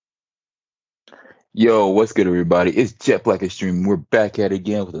Yo, what's good, everybody? It's Jet Black Extreme. We're back at it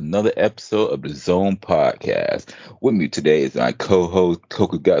again with another episode of the Zone Podcast. With me today is my co-host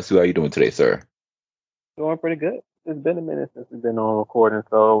Tokugatsu. How you doing today, sir? Doing pretty good. It's been a minute since we've been on recording,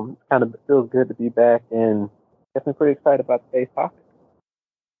 so it kind of feels good to be back and definitely pretty excited about today's topic.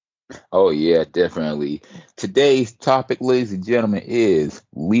 Oh yeah, definitely. Today's topic, ladies and gentlemen, is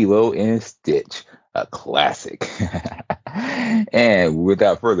Lilo and Stitch, a classic. And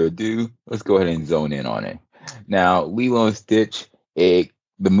without further ado, let's go ahead and zone in on it. Now, Lilo and Stitch, the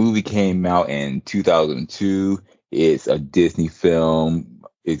movie came out in 2002. It's a Disney film.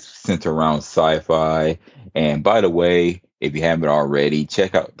 It's centered around sci-fi. And by the way, if you haven't already,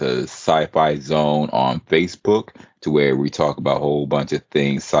 check out the Sci-Fi Zone on Facebook to where we talk about a whole bunch of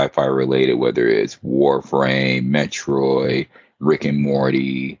things sci-fi related, whether it's Warframe, Metroid, Rick and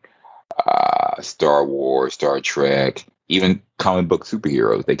Morty, Star Wars, Star Trek, even comic book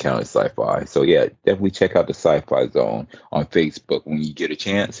superheroes. They count as sci-fi. So yeah, definitely check out the Sci-Fi Zone on Facebook when you get a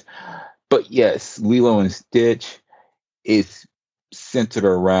chance. But yes, Lilo and Stitch is centered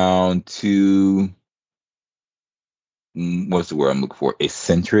around two. What's the word I'm looking for?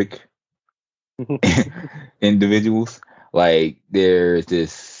 Eccentric individuals. Like there's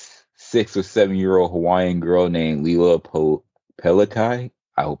this 6 or 7 year old Hawaiian girl named Pelikai.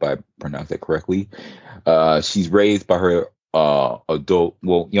 I hope I pronounced that correctly. She's raised by her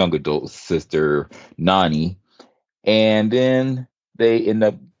young adult sister Nani, and then they end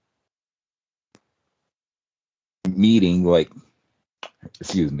up meeting. Like,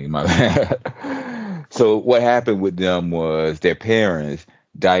 excuse me, my bad. So what happened with them was their parents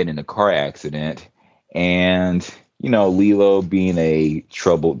died in a car accident, and Lilo, being a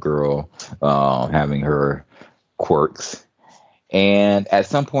troubled girl, having her quirks, and at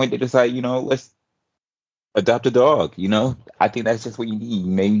some point they decide, let's adopt a dog. I think that's just what you need.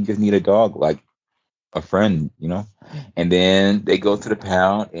 Maybe you just need a dog, like a friend. And then they go to the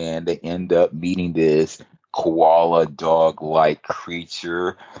pound and they end up meeting this koala dog like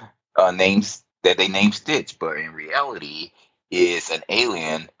creature, names that they name Stitch, but in reality is an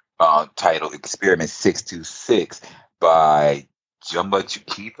alien, titled Experiment 626 by Jumba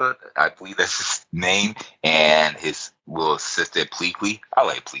Chukiva. I believe that's his name, and his little assistant Pleakley. I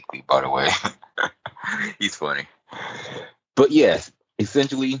like Pleakley, by the way. He's funny. But yes,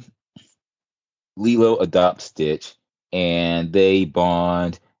 essentially, Lilo adopts Stitch, and they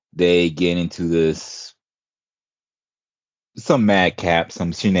bond. They get into this some madcap,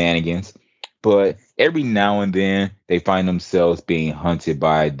 some shenanigans, but every now and then they find themselves being hunted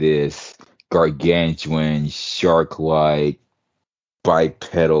by this gargantuan shark-like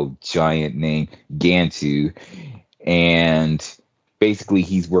bipedal giant named Gantu, and basically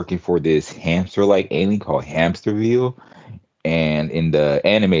he's working for this hamster-like alien called Hamsterville. And in the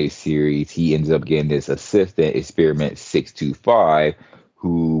animated series, he ends up getting this assistant, Experiment 625,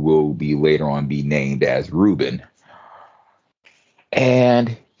 who will be later on be named as Ruben.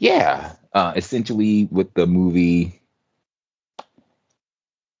 And yeah, essentially with the movie,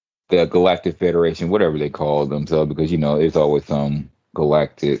 the Galactic Federation, whatever they call themselves, because there's always some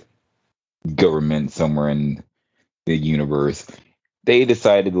galactic government somewhere in the universe. They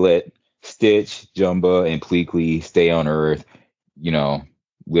decided to let Stitch, Jumba, and Pleakley stay on Earth, you know,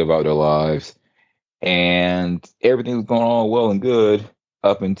 live out their lives, and everything was going on well and good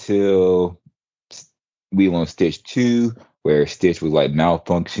up until Lilo and Stitch 2, where Stitch was like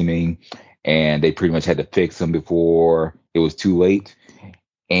malfunctioning and they pretty much had to fix him before it was too late.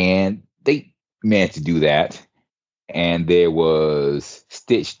 And they managed to do that. And there was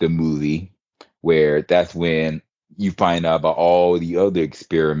Stitch the movie, where that's when you find out about all the other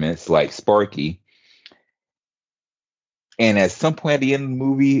experiments like Sparky. And at some point at the end of the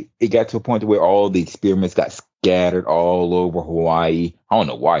movie, it got to a point where all the experiments got scattered all over Hawaii. I don't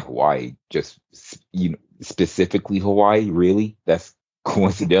know why Hawaii, just specifically Hawaii. Really, that's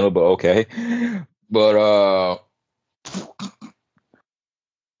coincidental, but okay. But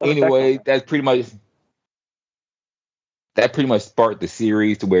anyway, that pretty much sparked the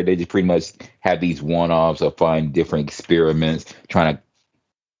series to where they just pretty much have these one-offs of find different experiments, trying to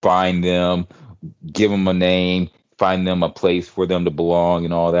find them, give them a name, find them a place for them to belong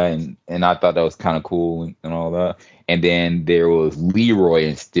and all that. And I thought that was kind of cool and all that. And then there was Leroy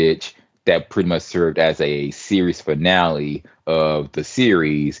and Stitch that pretty much served as a series finale of the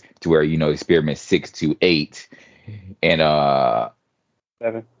series to where, experiment 628. And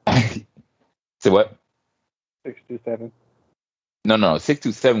 7, so what? 627. No.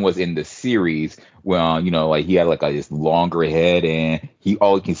 627 was in the series where, like he had like this longer head and he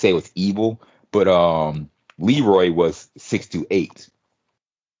all he can say was evil. But Leroy was 628.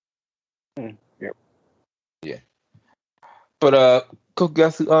 Yep. Yeah. But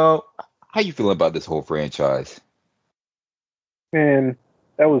Kogasu, how you feeling about this whole franchise? Man,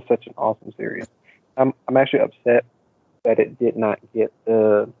 that was such an awesome series. I'm actually upset that it did not get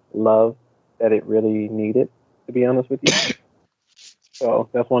the love that it really needed, to be honest with you. So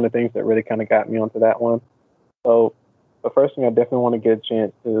that's one of the things that really kind of got me onto that one. So the first thing I definitely want to get a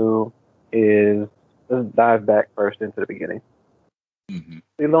chance to is let's dive back first into the beginning. Mm-hmm.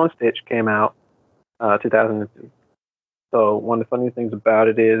 Lilo and Stitch came out 2002. So one of the funny things about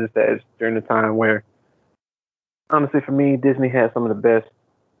it is that it's during the time where, honestly, for me, Disney had some of the best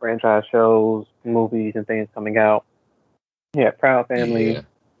franchise shows, movies, and things coming out. Yeah, Proud Family, Yeah.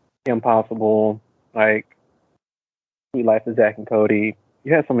 Kim Possible, like Sweet Life of Zack and Cody.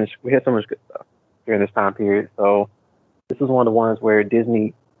 You had so much. We had so much good stuff during this time period. So this was one of the ones where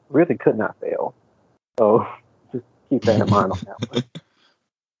Disney really could not fail. So just keep that in mind on that one.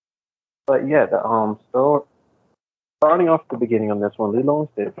 But yeah, so starting off at the beginning on this one, Lilo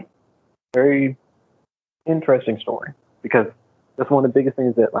and Stitch, very interesting story because that's one of the biggest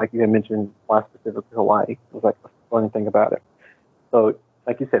things that, like you had mentioned, why specifically Hawaii was like the funny thing about it. So,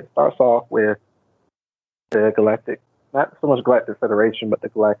 like you said, it starts off with the Galactic, not so much Galactic Federation, but the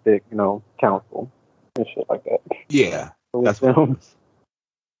Galactic, Council and shit like that. Yeah. So with That's what it them, was.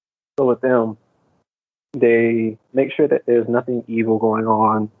 so with them, they make sure that there's nothing evil going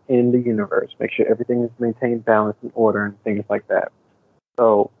on in the universe. Make sure everything is maintained balance and order and things like that.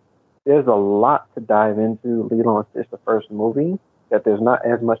 So there's a lot to dive into Lilo and Stitch, the first movie, that there's not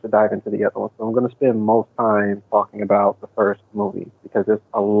as much to dive into the other one. So I'm going to spend most time talking about the first movie because there's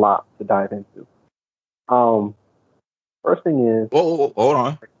a lot to dive into. Um, First thing is, Oh, hold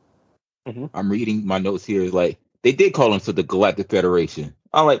on. mhm, I'm reading my notes here. It's like they did call him to the Galactic Federation.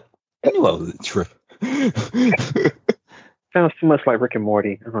 I'm like, I knew I was a trip. sounds too much like Rick and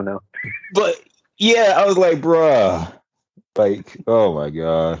Morty. I don't know. But yeah, I was like, bruh. Like, oh my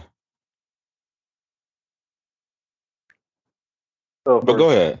god. So But for go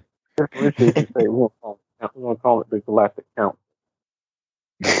ahead. differentiation sake, we're gonna call it the Galactic Council.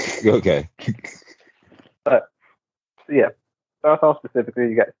 Okay. But so yeah, starts off specifically.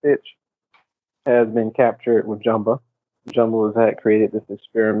 You got Stitch has been captured with Jumba. Jumba had created this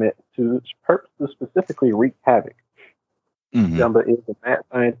experiment to specifically wreak havoc. Hmm. Jumba is a mad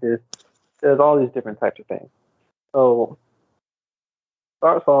scientist. Does all these different types of things. So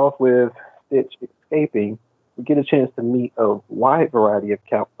starts off with Stitch escaping. We get a chance to meet a wide variety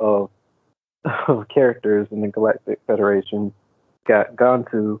of characters in the Galactic Federation. Got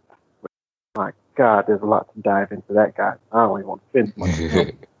Gantu. My God, there's a lot to dive into that guy. I don't even want to spend too much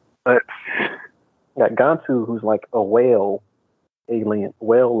time. But got Gantu, who's like a whale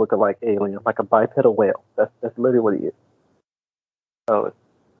lookalike alien, like a bipedal whale. That's literally what he is. So it's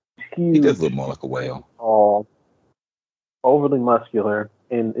He does huge, look more like a whale. tall, overly muscular,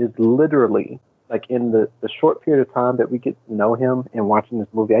 and is literally like in the short period of time that we get to know him and watching this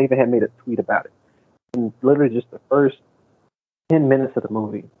movie. I even had made a tweet about it. And literally just the first 10 minutes of the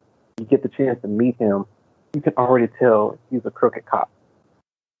movie, you get the chance to meet him. You can already tell he's a crooked cop.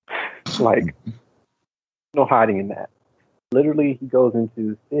 Like no hiding in that. Literally, he goes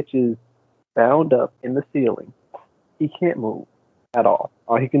into Stitches bound up in the ceiling. He can't move at all.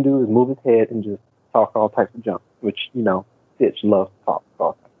 All he can do is move his head and just talk all types of junk, which, Stitch loves to talk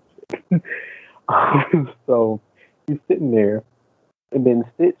all types of shit. So he's sitting there, and then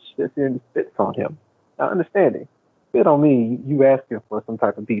Stitch sits there and spits on him. Now, understanding, spit on me, you asking for some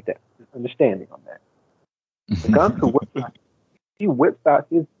type of beatdown. Just understanding on that. The Gunter whips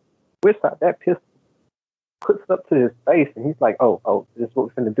out that pistol, puts it up to his face, and he's like, "Oh, this is what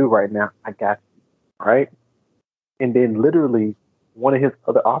we're gonna do right now. I got you, all right?" And then literally, one of his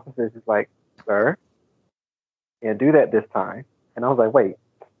other officers is like, "Sir, can't do that this time." And I was like, "Wait,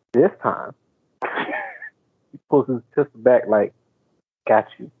 this time?" He pulls his pistol back, like, "Got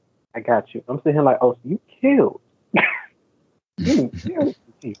you, I got you." I'm sitting here like, "Oh, so you killed? You killed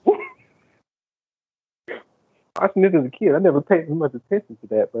people?" Watching this as a kid, I never paid too much attention to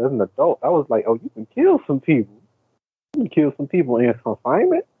that, but as an adult, I was like, "Oh, you can kill some people. You can kill some people in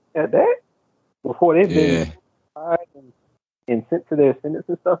confinement at that before they've been Yeah. tried and sent to their sentence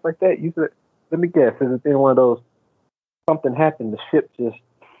and stuff like that." You could let me guess, has it been one of those something happened, the ship just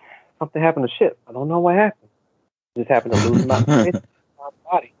something happened to the ship. I don't know what happened. Just happened to lose my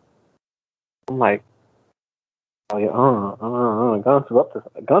body. I'm like, oh yeah,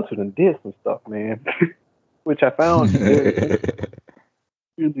 Gunter done did some stuff, man. Which I found very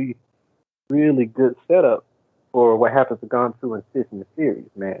really, really good setup for what happens to Gonsu and Sis in the series,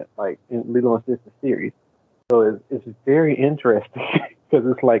 man. Like in Lilo and Sis the series. So it's very interesting because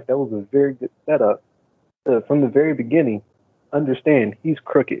it's like that was a very good setup from the very beginning, understand he's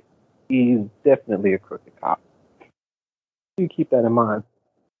crooked. He's definitely a crooked cop. You keep that in mind.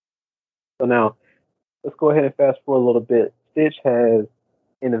 So now, let's go ahead and fast forward a little bit. Stitch has,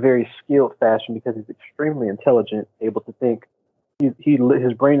 in a very skilled fashion, because he's extremely intelligent, able to think.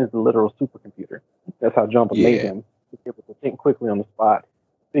 His brain is the literal supercomputer. That's how Jumper made Yeah. him. He's able to think quickly on the spot,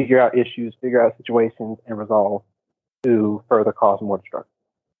 figure out issues, figure out situations, and resolve to further cause more destruction.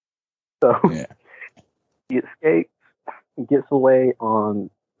 So Yeah. he escapes, he gets away on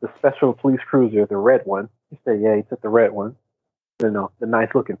the special police cruiser, the red one. He said, yeah, he took the red one, the nice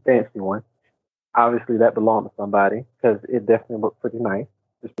looking fancy one. Obviously, that belonged to somebody because it definitely looked pretty nice,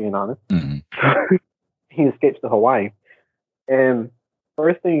 just being honest. Mhm. He escapes to Hawaii. And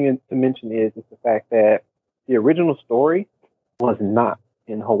first thing to mention is the fact that the original story was not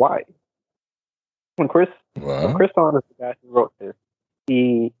in Hawaii. When Chris when Well. Chris Hahn is the guy who wrote this,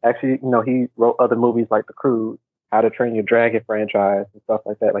 he actually, he wrote other movies like The Cruise, How to Train Your Dragon franchise, and stuff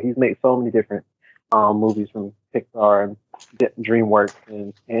like that. Like he's made so many different movies from Pixar and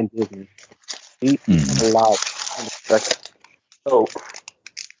DreamWorks and Disney. He's Mhm. a lot on the director. So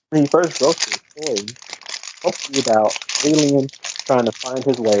when he first wrote this story, it's supposed to be about alien trying to find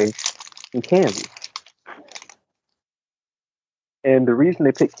his way in Kansas. And the reason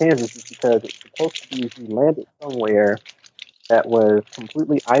they picked Kansas is because it's supposed to be he landed somewhere that was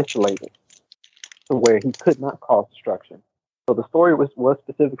completely isolated to where he could not cause destruction. So the story was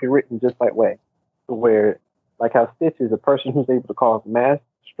specifically written just that way, to where, like how Stitch is a person who's able to cause mass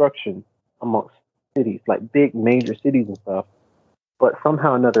destruction amongst cities, like big major cities and stuff, but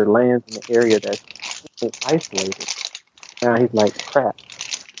somehow or another lands in an area that's isolated. Now he's like, crap,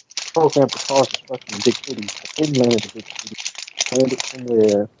 program to cause destruction in big cities. I didn't land in a big city. I landed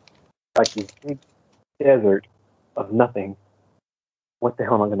somewhere like this big desert of nothing. What the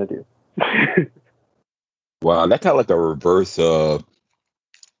hell am I going to do? Wow, that kind of like a reverse of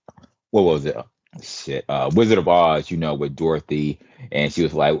what was it? Shit, Wizard of Oz. With Dorothy, and she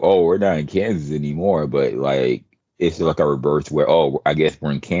was like, "Oh, we're not in Kansas anymore," but like it's like a reverse where, oh, I guess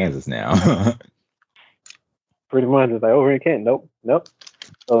we're in Kansas now. Pretty much, it's like, oh, we can't. Nope, nope.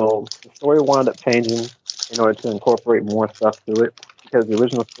 So the story wound up changing in order to incorporate more stuff to it because the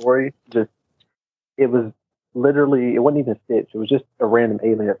original story it was literally, it wasn't even Stitch. It was just a random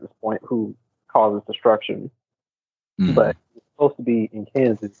alien at this point who causes destruction. Mm. But it's supposed to be in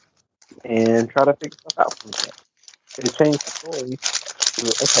Kansas and try to figure stuff out from that. They changed the story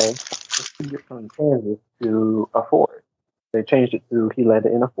to, okay, let's get from Kansas to a forest. They changed it to he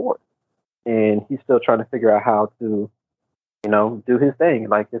landed in a forest. And he's still trying to figure out how to, do his thing.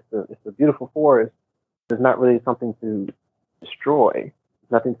 Like it's a beautiful forest. There's not really something to destroy,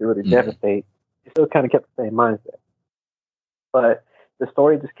 nothing to really Mm. devastate. He still kind of kept the same mindset. But the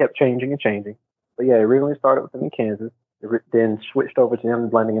story just kept changing and changing. But yeah, it originally started with him in Kansas, then switched over to him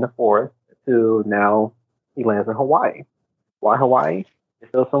landing in a forest, to now he lands in Hawaii. Why Hawaii? It's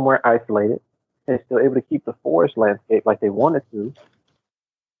still somewhere isolated, and still able to keep the forest landscape like they wanted to,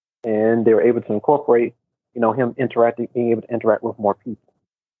 and they were able to incorporate, him interacting, being able to interact with more people,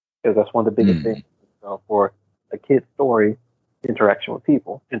 because that's one of the biggest things Mm. for a kid's story: interaction with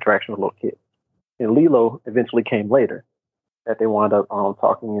people, interaction with little kids. And Lilo eventually came later, that they wound up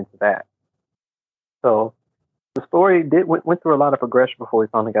talking into that. So the story went through a lot of progression before we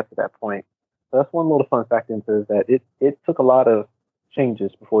finally got to that point. So that's one little fun fact into is that it took a lot of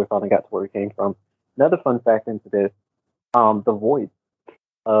changes before we finally got to where we came from. Another fun fact into this, the voice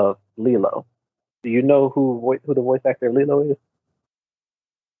of Lilo. Do you know who the voice actor of Lilo is?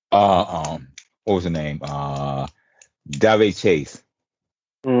 What was the name? Dave Chase.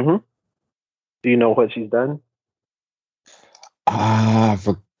 Mm-hmm. Do you know what she's done? I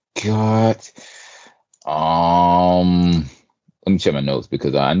forgot. Um, Let me check my notes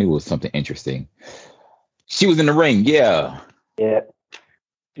because I knew it was something interesting. She was in the ring, yeah. Yeah,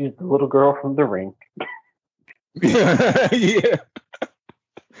 she's the little girl from The Ring. Yeah.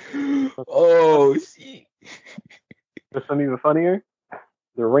 Oh, she. For some even funnier,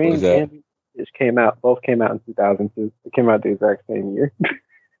 The What was Ring that? and it both came out in 2002. They came out the exact same year.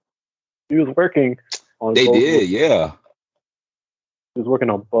 He was working on They both movies. did, yeah. He was working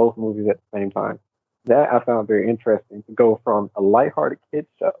on both movies at the same time. That I found very interesting to go from a lighthearted kids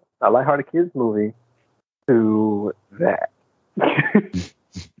show, a lighthearted kids movie, to that.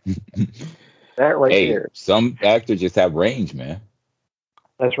 That right Hey, there. some actors just have range, man.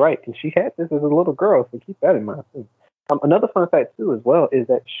 That's right. And she had this as a little girl, so keep that in mind too. Another fun fact too, as well, is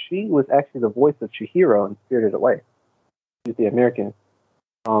that she was actually the voice of Chihiro in Spirited Away. She's the American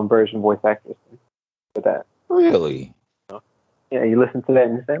version voice actress for that. Really? Yeah, you listen to that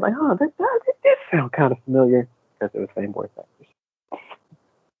and you say like, oh, that did sound kind of familiar because it was the same voice actors.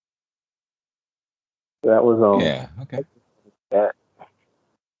 So that was Yeah. Okay. that.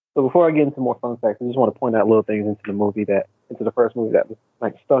 So before I get into more fun facts, I just want to point out little things into the first movie that was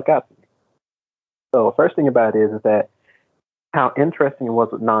like stuck out to me. So first thing about it is that how interesting it was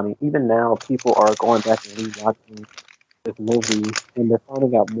with Nani. Even now, people are going back and rewatching this movie, and they're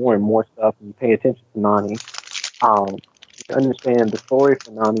finding out more and more stuff. And you pay attention to Nani. You understand the story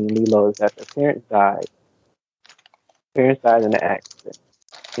for Nani and Lilo is that their parents died. Parents died in an accident,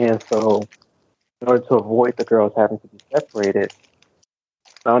 and so in order to avoid the girls having to be separated,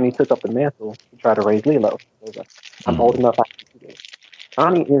 Nani took up the mantle to try to raise Lilo. She was like, I'm old Mm. enough, I can do this.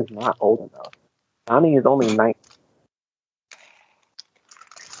 Nani is not old enough. Nani is only 19.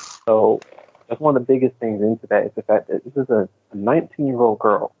 So that's one of the biggest things into that is the fact that this is a 19-year-old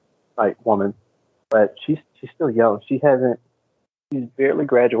girl, like woman, but she's still young. She's barely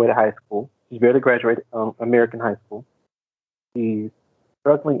graduated high school. She's barely graduated American high school. She's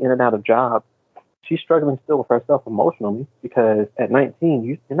struggling in and out of jobs. She's struggling still with herself emotionally because at 19,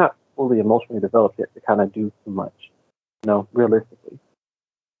 you're not fully emotionally developed yet to kind of do too much, realistically.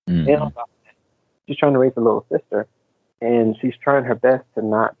 And on Mm. top of that, she's trying to raise a little sister, and she's trying her best to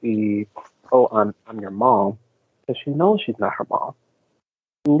not be, oh, I'm your mom, because she knows she's not her mom.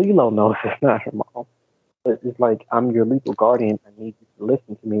 Lilo knows it's not her mom, but it's like I'm your legal guardian. I need you to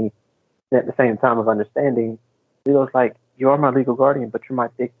listen to me. And at the same time of understanding, Lilo's like, you are my legal guardian, but you're my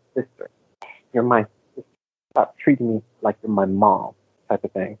big sister. You're my sister. Stop treating me like you're my mom, type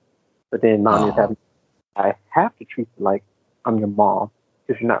of thing. But then Nani's Uh-huh. having, I have to treat you like I'm your mom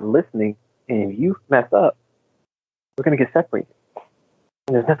because you're not listening. And if you mess up, we're gonna get separated.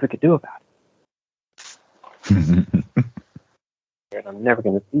 And there's nothing we can do about it. And I'm never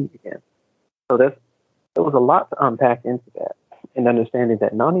gonna see you again. So there was a lot to unpack into that, and understanding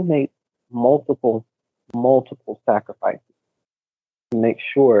that Nani made multiple, multiple sacrifices to make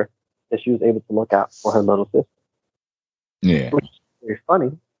sure that she was able to look out for her little sister, Yeah. which is very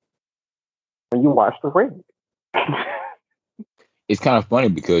funny when you watch The Ring. It's kind of funny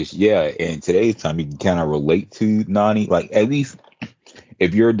because yeah, in today's time you can kind of relate to Nani. Like at least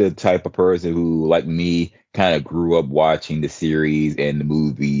if you're the type of person who, like me, kind of grew up watching the series and the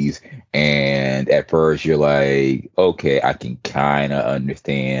movies, and at first you're like, okay, I can kind of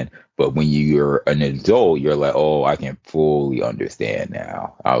understand. But when you're an adult, you're like, oh, I can fully understand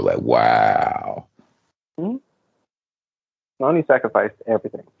now. I was like, wow. Mhm. Nani sacrificed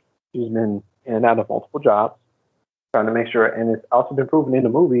everything. She's been in and out of multiple jobs, trying to make sure, and it's also been proven in the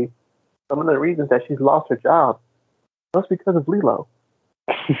movie. Some of the reasons that she's lost her job was because of Lilo.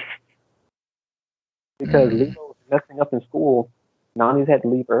 Because Lilo Mm. was messing up in school. Nani's had to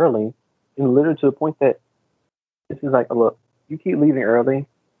leave early, and literally to the point that this is like, look, you keep leaving early,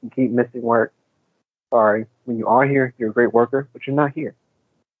 you keep missing work. Sorry, when you are here, you're a great worker, but you're not here.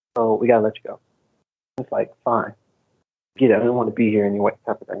 So we gotta let you go. It's like, fine, get it. I don't want to be here anyway,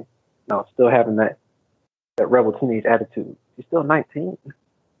 type of thing. No, still having that rebel teenage attitude. She's still 19. She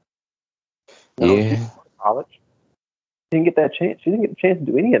Yeah. didn't go to college. She didn't get that chance. She didn't get the chance to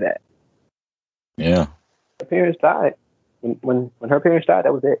do any of that. Yeah. Her parents died. When her parents died,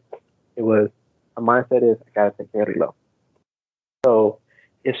 that was it. It was her mindset is I gotta take care of Lilo. So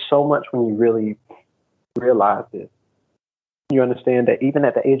it's so much when you really realize this. You understand that even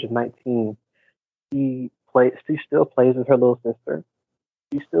at the age of 19, she still plays with her little sister.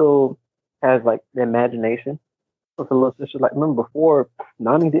 She still has like the imagination with her little sister. Like remember before,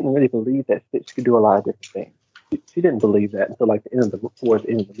 Nani didn't really believe that Stitch could do a lot of different things. She didn't believe that until like the end of towards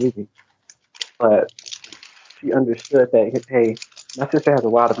the end of the movie. But she understood that hey, my sister has a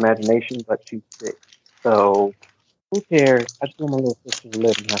lot of imagination, but she's sick. So who cares? I just want my little sister to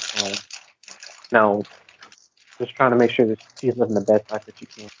live and have fun. No, just trying to make sure that she's living the best life that she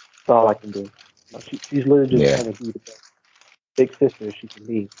can. That's all I can do. No, she's literally just Yeah. trying to be the best big sister she can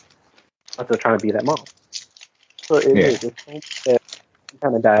be. I'm still trying to be that mom. So it Yeah. is. It's something that you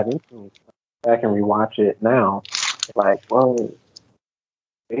kind of dive into. Back and rewatch it now. It's like, whoa,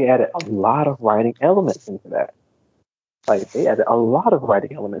 they added a lot of writing elements into that. Like they added a lot of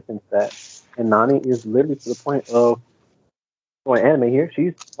writing elements into that. And Nani is literally to the point of going anime here.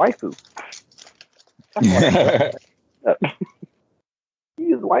 She's waifu. That's all that does. She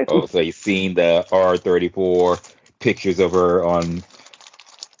is waifu. Oh, so you seen the R34 pictures of her on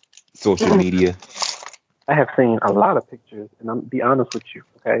social media? I have seen a lot of pictures, and I'm be honest with you.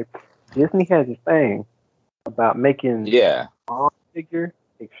 Okay, Disney has this thing about making Yeah. all figure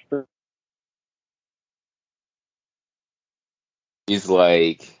extreme. It's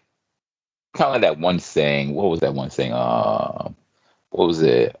like kind of like that one saying. What was that one saying? what was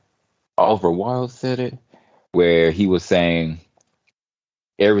it? Oliver Wilde said it, where he was saying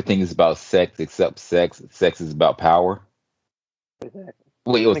everything is about sex except sex. Sex is about power. Exactly.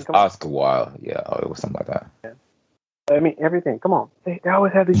 Wait, it I mean, was come on. Oscar Wilde. Yeah, it was something like that. I mean, everything. Come on. They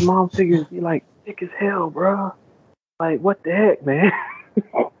always have these mom figures be like thick as hell, bro. Like, what the heck, man?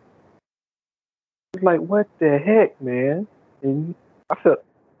 It's like, what the heck, man? And I feel,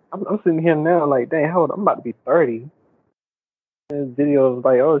 I'm sitting here now, like, dang, how old? I'm about to be 30. And this video was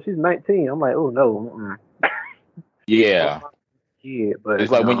like, oh, she's 19. I'm like, oh no, Yeah, kid, it's but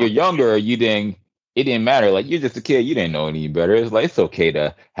like when you're no. younger, you didn't. It didn't matter. Like you're just a kid. You didn't know any better. It's like it's okay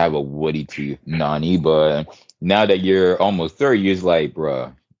to have a woody tooth, Nani. But now that you're almost 30, it's like,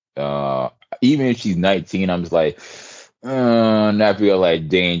 bruh. Uh, even if she's 19, I'm just like, that feel like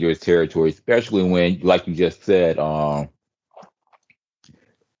dangerous territory, especially when, like you just said,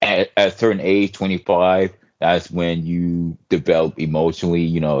 at a certain age, 25, that's when you develop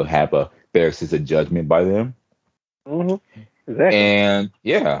emotionally. Have a better sense of judgment by them. Hmm. Exactly. And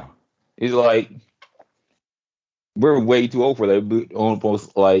yeah, it's like we're way too old for that. But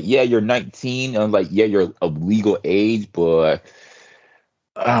almost like, yeah, you're 19, and like, yeah, you're of legal age, but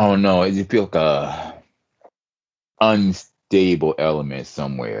I don't know. It just feels like a unstable element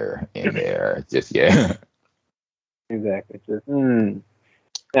somewhere in there. Just yeah, Exactly. Just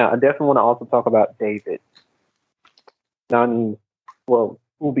now, I definitely want to also talk about David, Nani. Well,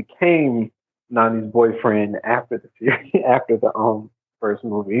 who became Nani's boyfriend after the series, after the first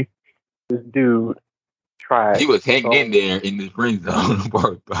movie. This dude he tried was hanging in so. there in the friend zone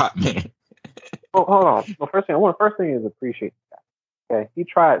for a hot man. Oh, hold on. The first thing I want, first thing is appreciate that. Okay, he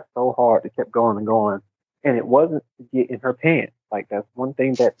tried so hard to keep going and going, and it wasn't to get in her pants. Like that's one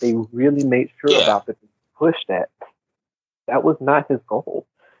thing that they really made sure Yeah, about, that they pushed that. That was not his goal.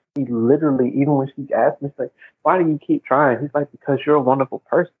 He literally, even when she asked me, she's like, "Why do you keep trying?" He's like, "Because you're a wonderful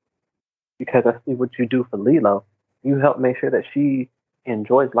person. Because I see what you do for Lilo. You help make sure that she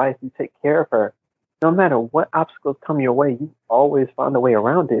enjoys life. You take care of her. No matter what obstacles come your way, you always find a way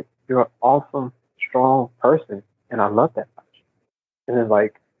around it. You're an awesome, strong person, and I love that about you." And it's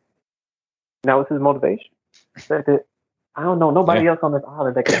like, now it's his motivation. That I don't know yeah, nobody else on this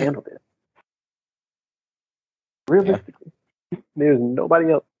island that can handle this. yeah. Realistically, there's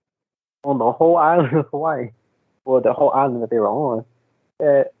nobody else on the whole island of Hawaii, or the whole island that they were on,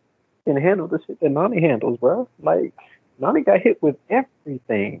 that can handle the shit that Nani handles, bro. Like, Nani got hit with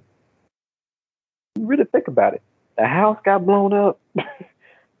everything. You really think about it. The house got blown up.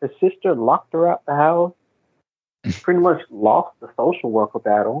 Her sister locked her out the house. Pretty much lost the social worker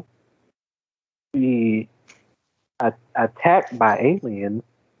battle. She attacked by aliens.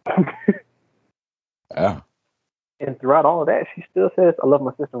 Yeah. And throughout all of that, she still says, "I love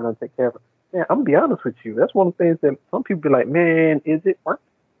my sister. I'm gonna take care of her." Man, I'm gonna be honest with you. That's one of the things that some people be like, "Man, is it worth?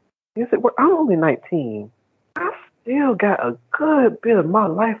 Is it worth? I'm only 19. I still got a good bit of my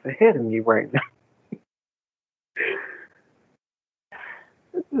life ahead of me right now."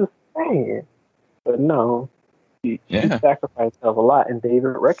 It's just saying. But no, she Yeah. sacrificed herself a lot, and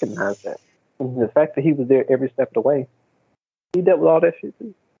David recognized that. And the fact that he was there every step of the way, he dealt with all that shit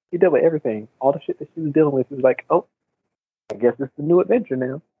too. He dealt with everything, all the shit that she was dealing with. He was like, "Oh, I guess it's the new adventure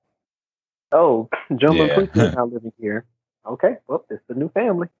now. Oh, Jungle and Poochie are Yeah. now living here. Okay, well, it's the new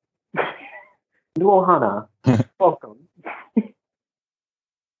family. New Ohana. Welcome."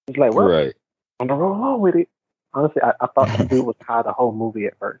 He's like, "Well, Right. I'm gonna roll along with it." Honestly, I thought this dude was high the whole movie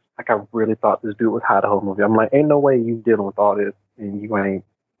at first. Like, I really thought this dude was high the whole movie. I'm like, ain't no way you dealing with all this and you ain't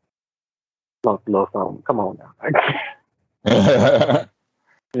slumped a little something. Come on now. Like,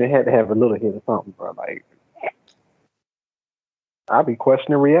 they had to have a little hit of something, bro. Like, I'll be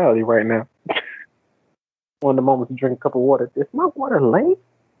questioning reality right now. One of the moments to drink a cup of water. Is my water late?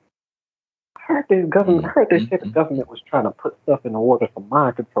 I heard they said the Mhm. government was trying to put stuff in the water for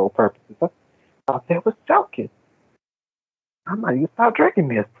mind control purposes. I thought they was joking. I might even stop drinking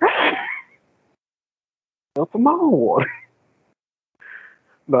this. For my own water.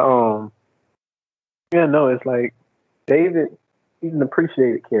 But yeah, no, it's like David. He's an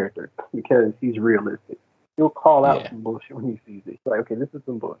appreciated character because he's realistic. He'll call out Yeah. some bullshit when he sees it. He's like, okay, this is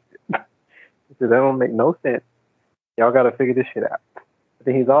some bullshit. He says, that don't make no sense. Y'all got to figure this shit out. But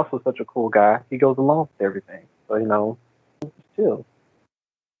then he's also such a cool guy. He goes along with everything. So it's chill.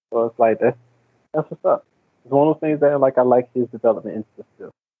 So it's like that's what's up. It's one of those things that I like his development into the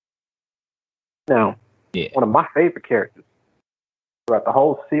still. Now, Yeah. one of my favorite characters throughout the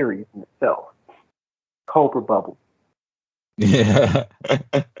whole series in itself, Cobra Bubble. Yeah.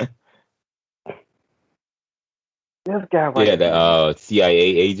 This guy Yeah, right the here, man. CIA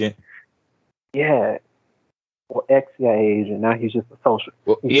agent. Yeah. or ex-CIA agent. Now he's just a social.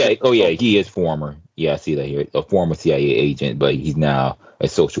 Well, He's yeah. just a Oh, yeah. social. He is former. Yeah, I see that here. A former CIA agent, but he's now a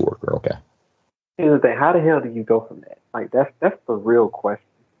social worker. Okay. Here's the thing: how the hell do you go from that? Like that's the real question.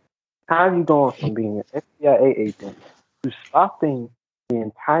 How are you going from being an ex-CIA agent to stopping the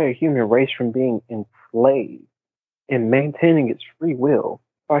entire human race from being enslaved and maintaining its free will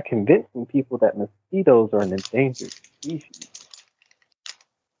by convincing people that mosquitoes are an endangered species?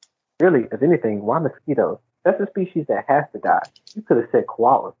 Really, if anything, why mosquitoes? That's a species that has to die. You could have said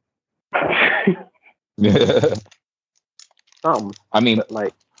koalas. Something. I mean, But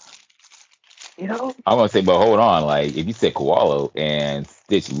like, you know, I want to say, but hold on. Like, if you said koala and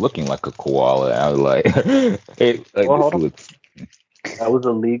Stitch looking like a koala, I was like, hey, like well, this hold on. looks. That was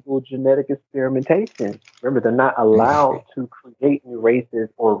illegal genetic experimentation. Remember, they're not allowed to create new races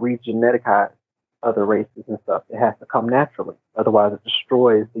or regeneticize other races and stuff. It has to come naturally. Otherwise, it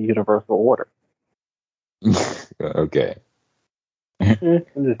destroys the universal order. Okay. I'm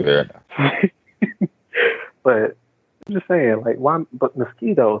just, Fair enough. but I'm just saying, like, why? But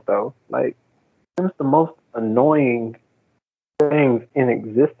mosquitoes, though, like, it's the most annoying things in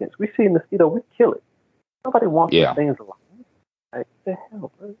existence. We see a mosquito, we kill it. Nobody wants these Yeah. things alive. Like, what the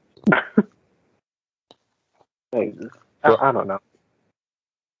hell, bro? Like, Well, I don't know.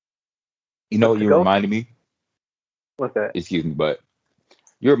 you know But what to you go, reminded me? what's that? Excuse me, but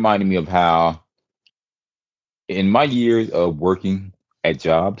you reminded me of how in my years of working at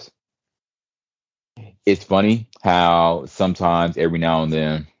jobs, it's funny how sometimes every now and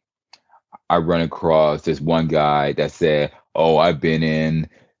then I run across this one guy that said, "Oh, I've been in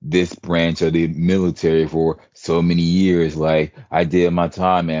this branch of the military for so many years. Like I did my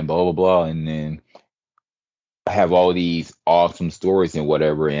time and blah blah blah." And then I have all these awesome stories and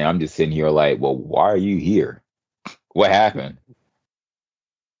whatever, and I'm just sitting here like, "Well, why are you here? What happened?"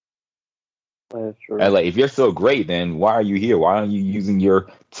 That's true. And like, if you're so great, then why are you here? Why aren't you using your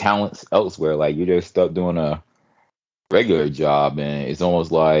talents elsewhere? Like you're just stuck doing a regular job, and it's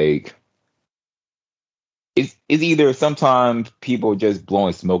almost like it's either sometimes people just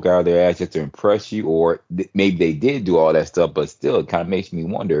blowing smoke out of their ass just to impress you, or maybe they did do all that stuff, but still, it kind of makes me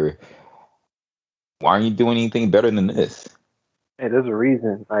wonder why aren't you doing anything better than this? Hey, there's a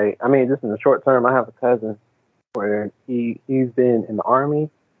reason. Like, I mean, just in the short term, I have a cousin where he's been in the army.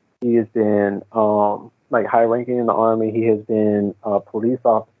 He has been like high ranking in the army. He has been a police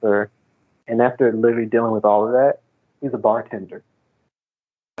officer, and after literally dealing with all of that, he's a bartender.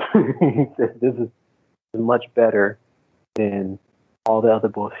 He said, "This is much better than all the other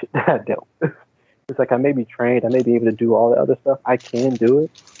bullshit that I dealt with." It's like I may be trained, I may be able to do all the other stuff. I can do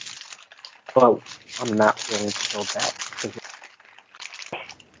it, but I'm not willing to go back.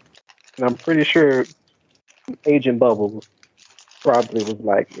 And I'm pretty sure Agent Bubbles probably was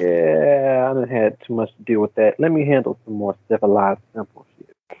like, "Yeah, I done had too much to deal with that. Let me handle some more civilized, simple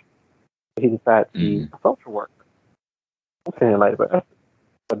shit." He decided to be Mm. a social worker. I'm saying like, but that's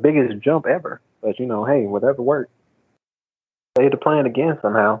the biggest jump ever. But you know, hey, whatever works. They had to plan again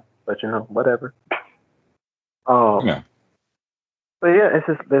somehow. But you know, whatever. Um, Yeah. but yeah, it's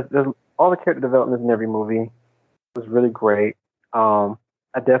just there's all the character developments in every movie was really great.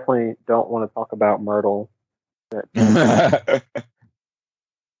 I definitely don't want to talk about Myrtle.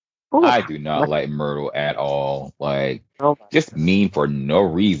 Oof, I do not my, like Myrtle at all. Like, oh my just god, mean for no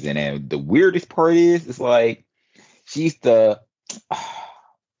reason. And the weirdest part is, it's like she's the. she's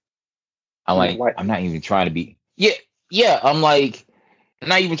a white. I'm not even trying to be. Yeah, yeah. I'm like,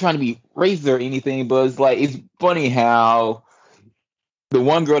 not even trying to be racist or anything, but it's like it's funny how the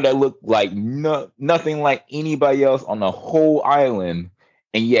one girl that looked like nothing like anybody else on the whole island,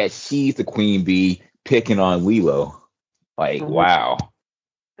 and yet she's the queen bee picking on Lilo. Like, Mm-hmm. wow.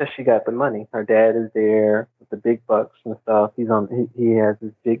 She got the money. Her dad is there with the big bucks and stuff. He has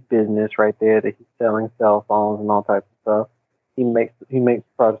his big business right there that he's selling cell phones and all types of stuff. He makes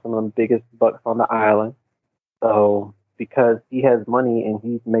probably some of the biggest bucks on the island. So because he has money and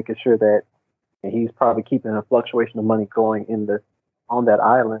he's making sure that and he's probably keeping a fluctuation of money going in the on that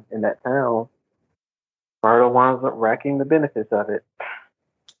island in that town, Myrtle winds up racking the benefits of it.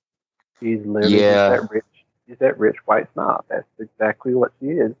 She's literally just Yeah, that rich. She's that rich white snob. That's exactly what she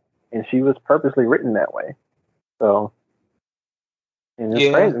is, and she was purposely written that way. So, and it's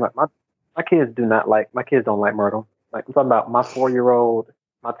yeah. crazy. My kids do not like. My kids don't like Myrtle. Like I'm talking about my 4 year old,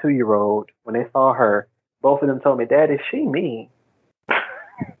 my 2 year old. When they saw her, both of them told me, "Dad, is she mean?" I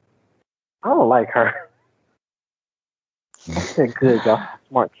don't like her. I said, "Good, y'all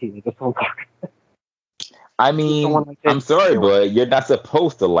smart kids." That's what I'm talking. I She's the one mean, like I'm that. sorry, Stay away. but you're not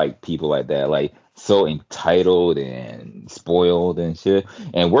supposed to like people like that, like so entitled and spoiled and shit.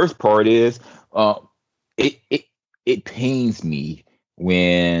 And worst part is, uh, it it pains me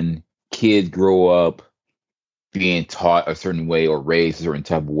when kids grow up being taught a certain way or raised a certain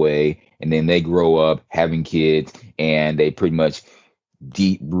type of way, and then they grow up having kids and they pretty much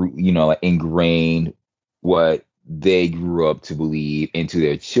deep root, like ingrain what they grew up to believe into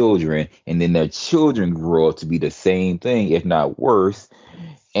their children, and then their children grow up to be the same thing, if not worse,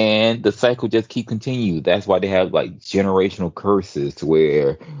 and the cycle just keep continuing. That's why they have like generational curses to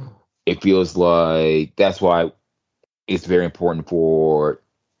where it feels like that's why it's very important for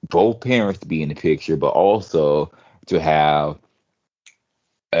both parents to be in the picture, but also to have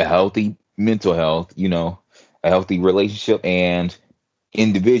a healthy mental health, a healthy relationship, and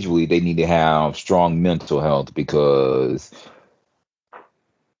individually they need to have strong mental health because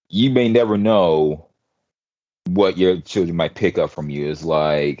you may never know what your children might pick up from you. It's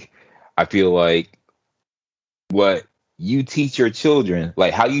like I feel like what you teach your children,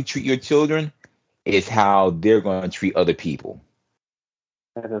 like how you treat your children, is how they're going to treat other people.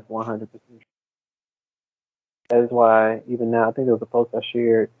 That is 100%. That is why even now, I think there was a post I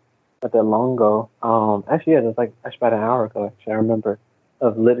shared not that long ago. Actually, yeah, it was like actually about an hour ago. Actually, I remember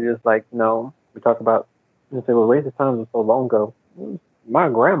of literally just like we talk about and say, well, racist times was so long ago. It was my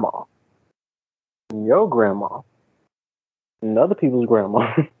grandma, and your grandma, and other people's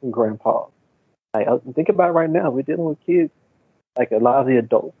grandma and grandpa. Like think about it right now. We're dealing with kids, like a lot of the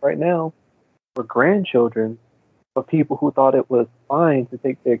adults right now, were grandchildren of people who thought it was fine to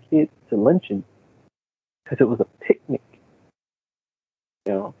take their kids to lynching because it was a picnic.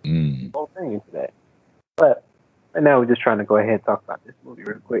 Whole thing into that. But right now we're just trying to go ahead and talk about this movie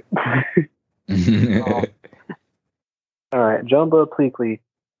real quick. All right, Jumbo Pleakley.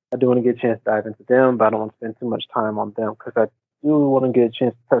 I do want to get a chance to dive into them, but I don't want to spend too much time on them because I do want to get a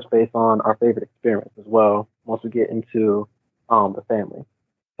chance to touch base on our favorite experiments as well once we get into the family.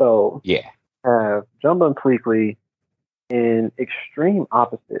 So yeah, have Jumbo and Pleakley in extreme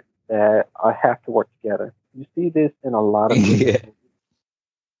opposites that have to work together. You see this in a lot of yeah,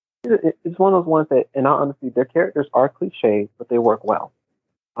 it's one of those ones that, in all honesty, their characters are cliche, but they work well.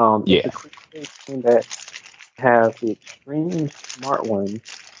 It's yeah. a cliche thing that have the extreme smart ones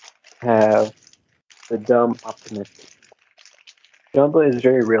have the dumb optimistic. Jumbo is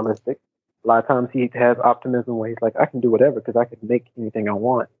very realistic. A lot of times he has optimism where he's like, I can do whatever because I can make anything I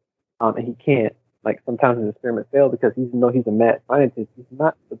want. And he can't. Like sometimes his experiments fail because even though he's a mad scientist, he's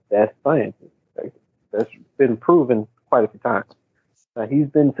not the best scientist. Like, that's been proven quite a few times. He's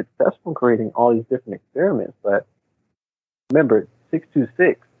been successful in creating all these different experiments, but remember,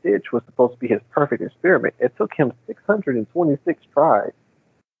 626 Stitch was supposed to be his perfect experiment. It took him 626 tries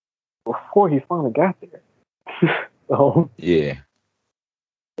before he finally got there. So Yeah.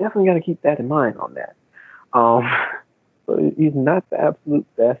 definitely got to keep that in mind on that. Um, so he's not the absolute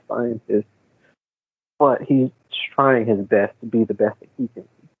best scientist, but he's trying his best to be the best that he can be.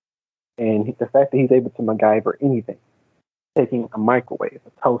 And the fact that he's able to MacGyver anything, taking a microwave,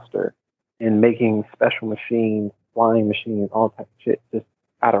 a toaster, and making special machines, flying machines, all type of shit, just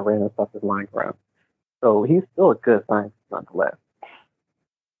out of random stuff that's lying around. So he's still a good scientist nonetheless.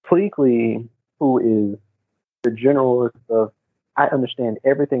 Pleakley, who is the generalist of I understand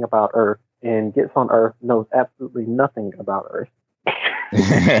everything about Earth and gets on Earth, knows absolutely nothing about Earth.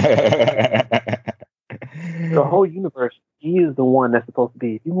 The whole universe, he is the one that's supposed to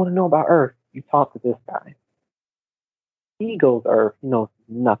be. If you want to know about Earth, you talk to this guy. He goes to Earth, he knows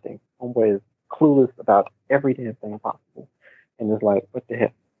nothing. Homeboy is clueless about every damn thing possible. And it's like, what the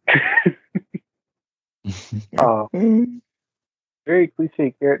heck? Very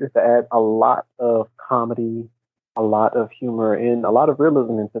cliche characters that add a lot of comedy, a lot of humor, and a lot of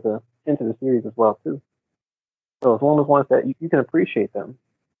realism into the series as well too. So it's one of those ones that you can appreciate them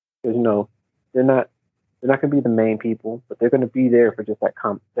because they're not going to be the main people, but they're going to be there for just that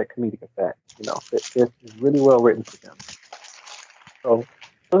comedic effect. This is really well written for them. So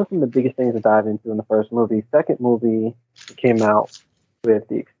those are some of the biggest things to dive into in the first movie. Second movie came out with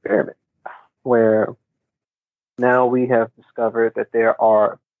The Experiment, where now we have discovered that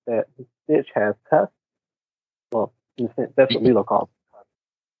that Stitch has cuffs. Well, in a sense, that's what Lilo calls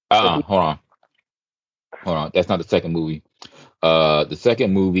it. Hold on. That's not the second movie. The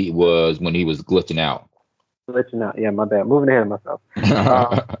second movie was when he was glitching out. Glitching out. Yeah, my bad. Moving ahead of myself.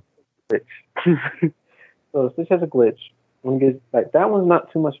 Glitch. So Stitch has a glitch. That one's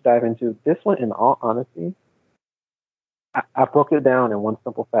not too much to dive into. This one, in all honesty, I broke it down in one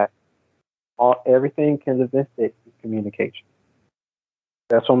simple fact. Everything can have been fixed is communication.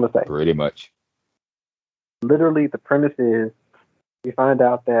 That's what I'm gonna say. Pretty much. Literally, the premise is we find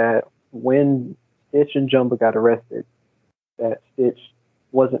out that when Stitch and Jumbo got arrested, that Stitch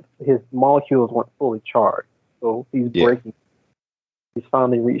wasn't his molecules weren't fully charged. So he's Yeah. breaking. He's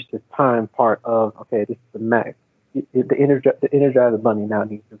finally reached his time part of okay, this is the max. The Energizer Bunny now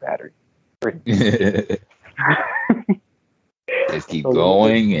needs a battery. Just keep So literally,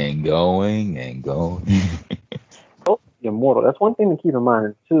 going and going and going. supposed to be immortal. That's one thing to keep in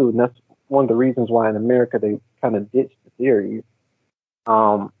mind too, and that's one of the reasons why in America they kind of ditched the series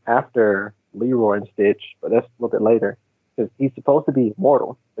after Leroy and Stitch, but that's a little bit later because he's supposed to be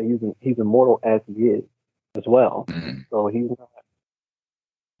immortal, but he's immortal as he is as well. Mm. So he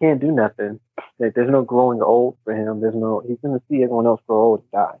can't do nothing. There's no growing old for him. He's going to see everyone else grow old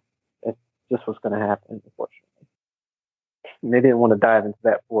and die. That's just what's going to happen, unfortunately. And they didn't want to dive into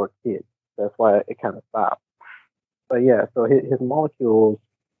that for kids. That's why it kind of stopped. But yeah, so his molecules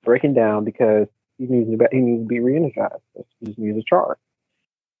breaking down because he needs to be re-energized. He just needs a charge.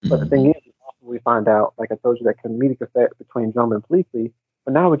 But the thing Mhm. is, we find out, like I told you, that comedic effect between Jumbo and Pleakley.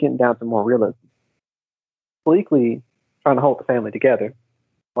 But now we're getting down to more realism. Pleakley trying to hold the family together,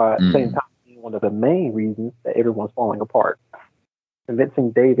 while at the same Mhm. time being one of the main reasons that everyone's falling apart.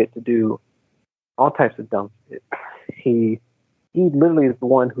 Convincing David to do all types of dumb shit. He literally is the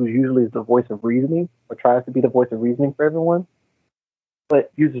one who usually is the voice of reasoning, or tries to be the voice of reasoning for everyone,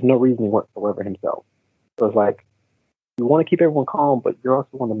 but uses no reasoning whatsoever himself. So it's like you want to keep everyone calm, but you're also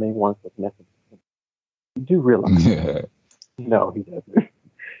one of the main ones that's messing. You do realize? No, he doesn't.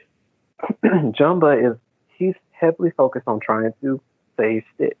 Jumba he's heavily focused on trying to save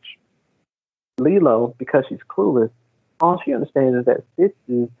Stitch. Lilo, because she's clueless, all she understands is that Stitch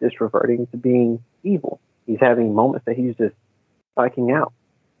is just reverting to being evil. He's having moments that he's just spiking out,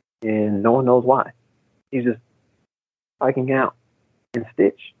 and no one knows why. He's just spiking out. And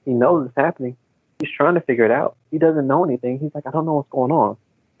Stitch, he knows it's happening. He's trying to figure it out. He doesn't know anything. He's like, I don't know what's going on.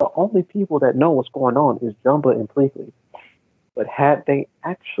 The only people that know what's going on is Jumba and Pleakley. But had they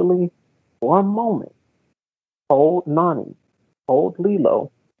actually, for a moment, told Nani, told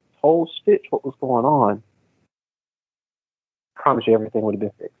Lilo, told Stitch what was going on, I promise you everything would have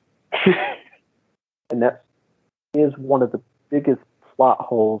been fixed. And that is one of the biggest plot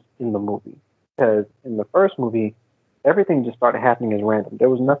holes in the movie. Because in the first movie, everything just started happening as random. There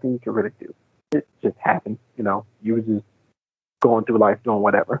was nothing you could really do. It just happened. You were just going through life doing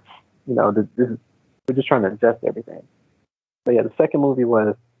whatever. We're just trying to adjust everything. But yeah, the second movie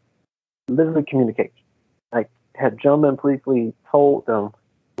was literally communication. Like, had Jumba and Pleakley told them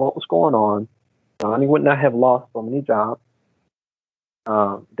what was going on, Johnny would not have lost so many jobs.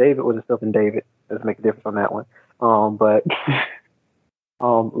 David would have still been David. Doesn't make a difference on that one. But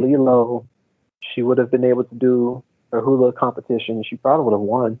Lilo, she would have been able to do her hula competition. She probably would have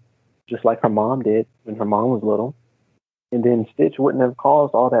won, just like her mom did when her mom was little. And then Stitch wouldn't have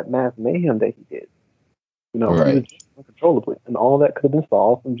caused all that mass mayhem that he did. He was Right. just uncontrollably. And all that could have been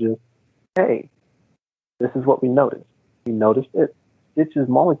solved from just, hey, this is what we noticed. We noticed that Stitch's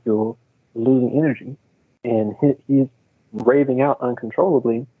molecules are losing energy, and he's raving out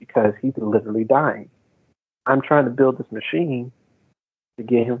uncontrollably because he's literally dying. I'm trying to build this machine to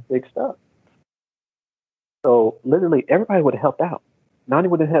get him fixed up. So literally everybody would have helped out. Nani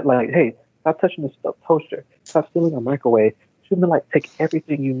would have had like, hey, stop touching this toaster. Stop stealing our microwave. She would have been like, take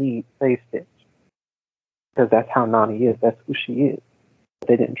everything you need, save Stitch. Because that's how Nani is. That's who she is. But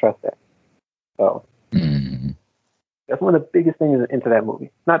they didn't trust that. So that's one of the biggest things into that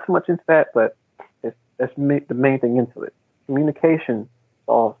movie. Not too much into that, but that's the main thing into it. Communication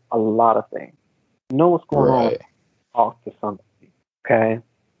solves a lot of things. You know what's going on? Right. Talk to somebody. Okay?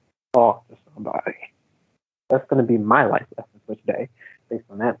 Talk to somebody. That's going to be my life lesson for today, based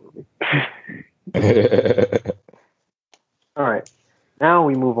on that movie. All right. Now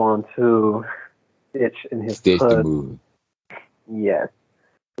we move on to Stitch and his Stitch the hood. movie. Yes.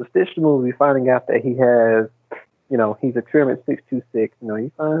 So Stitch the movie, finding out that he has, he's experiment 626.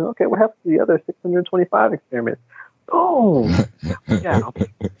 You find, okay, what happened to the other 625 experiments? Oh, yeah.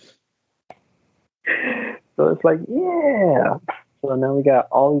 So it's like, yeah. So now we got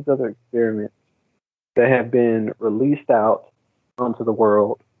all these other experiments that have been released out onto the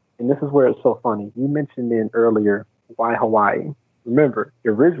world. And this is where it's so funny. You mentioned in earlier why Hawaii. Remember,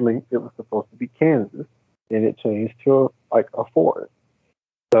 originally it was supposed to be Kansas, and it changed to a forest.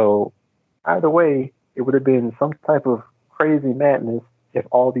 So either way, it would have been some type of crazy madness if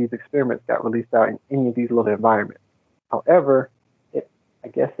all these experiments got released out in any of these little environments. However, I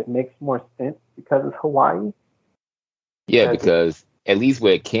guess it makes more sense because it's Hawaii. Yeah, because at least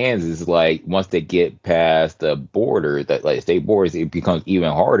with Kansas, like once they get past the border, that like state borders, it becomes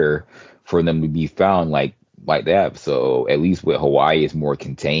even harder for them to be found like that. So at least with Hawaii, it's more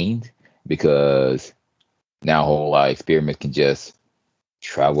contained because now a whole lot of experiments can just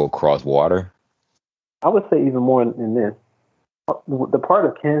Travel across water. I would say even more in this. The part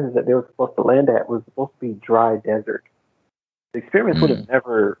of Kansas that they were supposed to land at was supposed to be dry desert. The experiments would Mm. have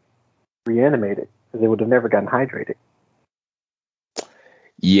never reanimated because they would have never gotten hydrated.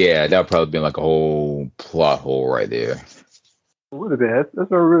 Yeah, that would probably been like a whole plot hole right there. It would have been. That's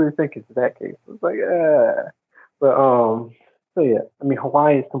what I really think is that case. It's like, but so yeah. I mean,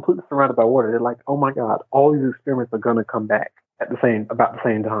 Hawaii is completely surrounded by water. They're like, oh my god, all these experiments are gonna come back at about the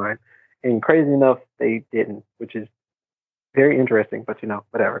same time. And crazy enough, they didn't, which is very interesting. But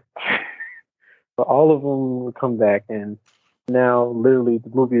whatever. But all of them would come back, and now literally the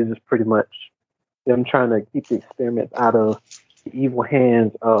movie is just pretty much them trying to keep the experiments out of the evil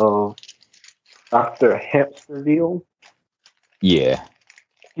hands of Dr. Hamsterville. Yeah.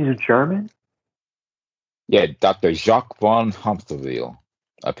 He's German. Yeah, Dr. Jacques von Hamsterville,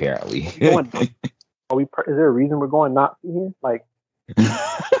 apparently. We going? Are we? Is there a reason we're going Nazi here? Like,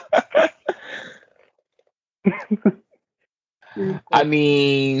 I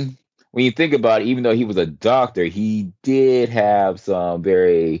mean, when you think about it, even though he was a doctor, he did have some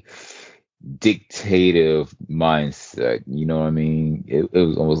very dictative mindset. You know what I mean? It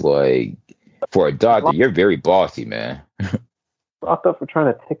was almost like, for a doctor, you're very bossy, man. locked up for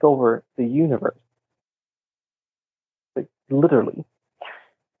trying to take over the universe. Like, literally,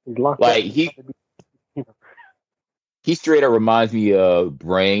 he's locked Like up. he straight up reminds me of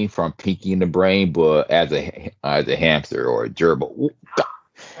Brain from Pinky and the Brain, but as a hamster or a gerbil.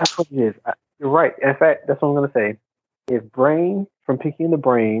 That's what it is. You're right. In fact, that's what I'm gonna say. If Brain from Pinky and the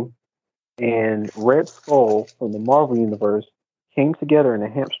Brain and Red Skull from the Marvel Universe came together in a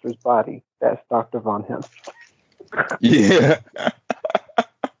hamster's body, that's Dr. Von Hamster. Yeah.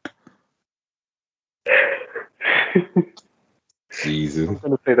 Jesus. I'm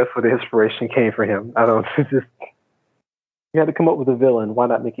gonna say that's where the inspiration came for him. I don't just you had to come up with a villain. Why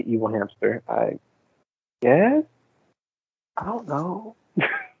not make it evil hamster? I guess. I don't know.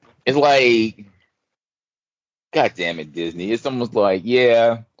 It's like, God damn it, Disney. It's almost like,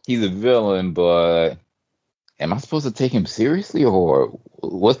 yeah, he's a villain, but am I supposed to take him seriously, or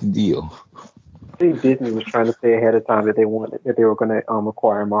what's the deal? I think Disney was trying to say ahead of time that they were going to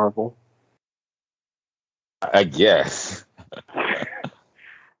acquire Marvel. I guess.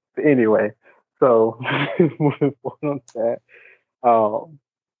 But anyway, so moving on to that,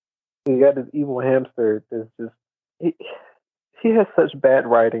 you got this evil hamster that's just he has such bad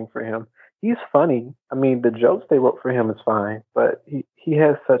writing for him. He's funny. I mean, the jokes they wrote for him is fine, but he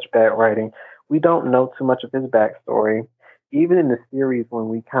has such bad writing. We don't know too much of his backstory. Even in the series, when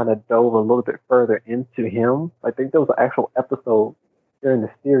we kind of dove a little bit further into him, I think there was an actual episode during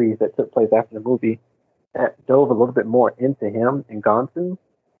the series that took place after the movie that dove a little bit more into him and Gonsu,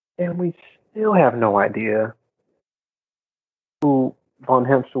 and we still have no idea who Von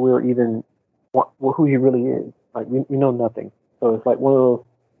Hamster will even who he really is. Like we know nothing. So it's like one of those.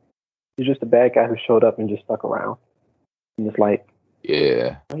 He's just a bad guy who showed up and just stuck around. And it's like,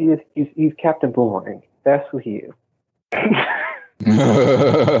 Yeah. He's Captain Boomerang. That's who he is.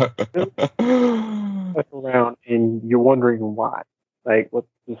 Stuck around, and you're wondering why. Like,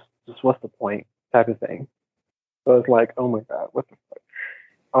 just what's the point? Type of thing. So it's like, oh my god, what the fuck?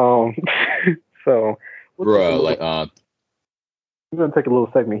 So Bruh, like we're gonna take a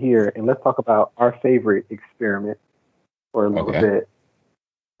little segment here, and let's talk about our favorite experiment for a little bit.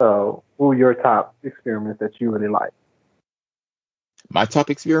 So, what were your top experiments that you really like? My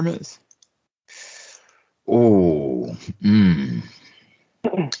top experiments? Oh, I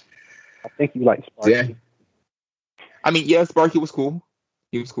think you like Sparky. Yeah. I mean, yeah, Sparky was cool.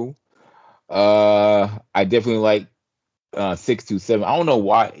 He was cool. I definitely like 627. I don't know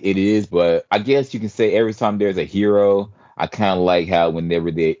why it is, but I guess you can say every time there's a hero, I kind of like how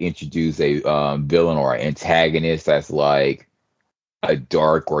whenever they introduce a villain or an antagonist that's like a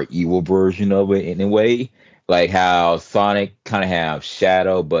dark or evil version of it in a way. Like how Sonic kind of have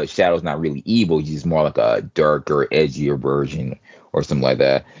Shadow, but Shadow's not really evil. He's more like a darker, edgier version or something like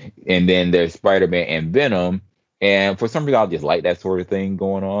that. And then there's Spider-Man and Venom. And for some reason, I just like that sort of thing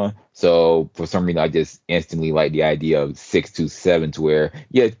going on. So for some reason, I just instantly like the idea of 627 to where,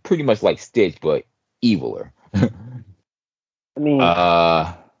 yeah, it's pretty much like Stitch, but eviler. I mean,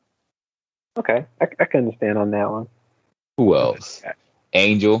 okay, I can understand on that one. Who else?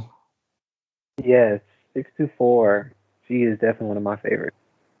 Angel. Yes, 624. She is definitely one of my favorites.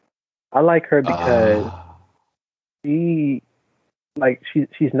 I like her because she's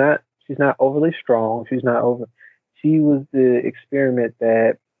not overly strong. She was the experiment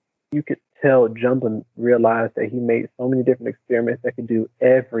that you could tell Jumbin realized that he made so many different experiments that could do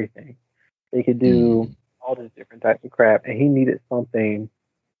everything. They could do all these different types of crab, and he needed something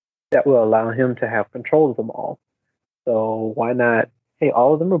that will allow him to have control of them all. So why not? Hey,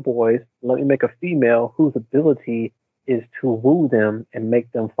 all of them are boys. Let me make a female whose ability is to woo them and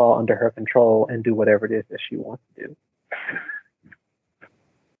make them fall under her control and do whatever it is that she wants to do.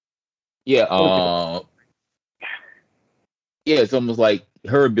 Yeah, What do you yeah, it's almost like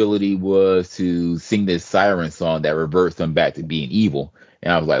her ability was to sing this siren song that reverts them back to being evil.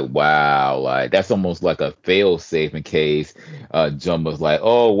 And I was like, wow, like that's almost like a fail safe in case Jumba's like,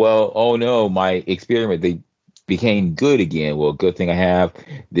 oh well, oh no, my experiment they became good again. Well, good thing I have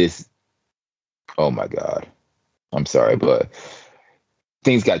this. Oh my god, I'm sorry, think? but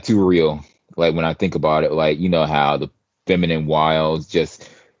things got too real. Like when I think about it, like you know how the feminine wiles just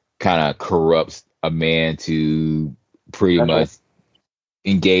kind of corrupts a man to pretty That's right. much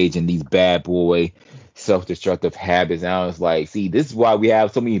engage in these bad boy self-destructive habits. And I was like, see, this is why we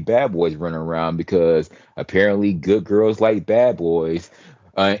have so many bad boys running around because apparently good girls like bad boys.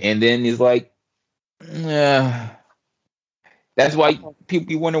 And then it's like, uh, that's I why find, people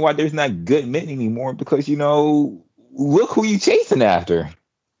be wondering why there's not good men anymore because, you know, look who you chasing after.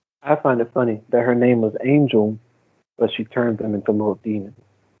 I find it funny that her name was Angel, but she turned them into little demons.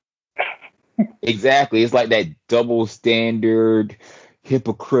 Exactly. It's like that double standard,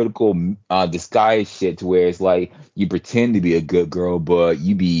 hypocritical disguise shit to where it's like you pretend to be a good girl, but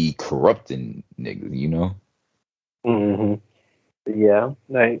you be corrupting niggas, you know? hmm Yeah,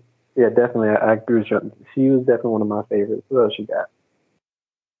 like yeah, definitely. I agree with you. She was definitely one of my favorites. What else she got?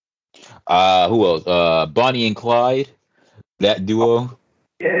 Who else? Bonnie and Clyde, that duo.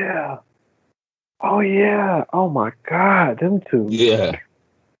 Yeah. Oh yeah. Oh my God, them two. Yeah.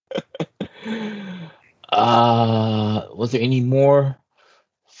 Was there any more?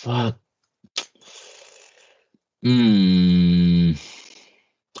 Fuck. Hmm.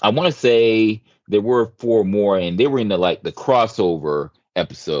 I want to say there were four more, and they were in the like the crossover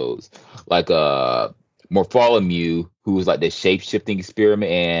episodes, like Morpholomew, who was like the shape shifting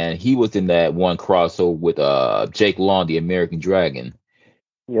experiment, and he was in that one crossover with Jake Long, the American Dragon.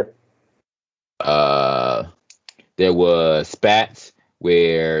 Yep. Uh, there was Spats,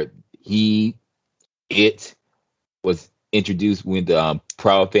 where he it was introduced with the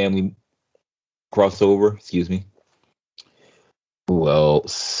Proud Family crossover. Excuse me. Who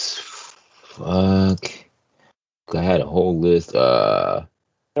else? Fuck. I had a whole list. I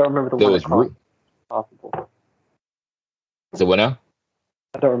don't remember the There one that was crossed possible. so what now?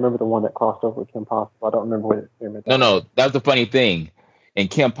 I don't remember the one that crossed over with Kim Possible. I don't remember what experiment No, that was. no, that was the funny thing. In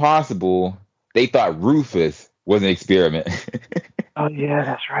Kim Possible, they thought Rufus was an experiment. Oh yeah,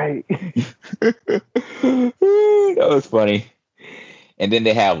 that's right. That was funny. And then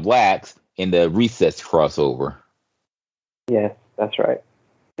they have Lax in the Recess crossover. Yes, that's right.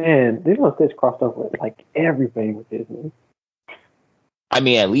 Man, Lilo and Stitch crossed over with like everything with Disney. I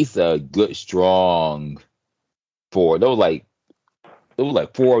mean, at least a good, strong four. Those were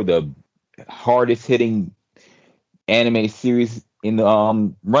like four of the hardest hitting anime series in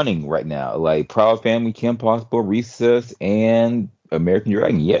the running right now. Like Proud Family, Kim Possible, Recess, and American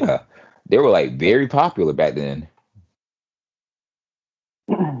Dragon. Yeah, they were like very popular back then.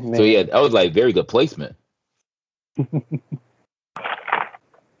 So yeah, Man, that was like very good placement. yeah,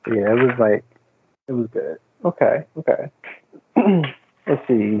 it was good. Okay, okay. Let's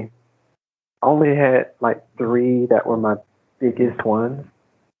see. I only had like three that were my biggest ones.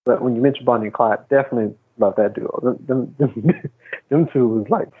 But when you mentioned Bonnie and Clyde, definitely love that duo. Them two was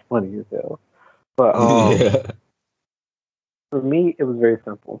like funny as hell. But Yeah, for me, it was very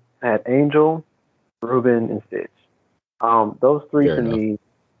simple. I had Angel, Ruben, and Stitch. Those three fair to enough. me,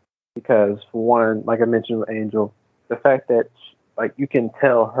 because for one, like I mentioned with Angel, the fact that like you can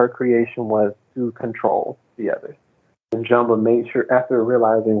tell her creation was to control the others. And Jumbo made sure after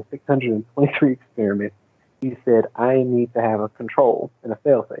realizing 623 experiments, he said, I need to have a control and a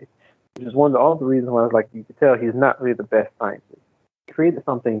failsafe. Which is one of all the reasons why I was like, you could tell he's not really the best scientist. He created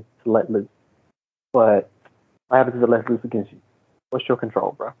something to let loose. But what happens if it lets loose against you? What's your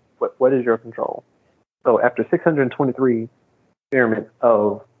control, bro? What is your control? So after 623 experiments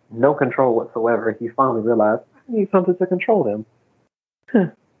of no control whatsoever, he finally realized, I need something to control them.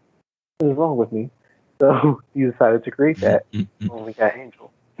 What is wrong with me? So he decided to create that when we got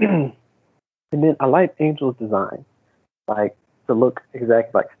Angel. And then I like Angel's design, like to look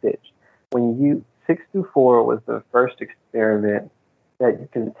exactly like Stitch. When you 624 was the first experiment that you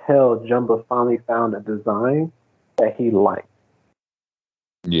can tell Jumbo finally found a design that he liked.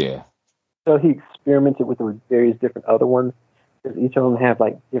 Yeah, So he experimented with the various different other ones because each of them have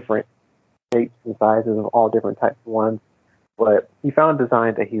like different shapes and sizes of all different types of ones. But he found a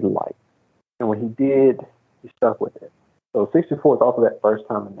design that he liked. And when he did, he stuck with it. So 64 is also that first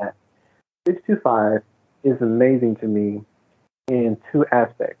time in that. 625 is amazing to me in two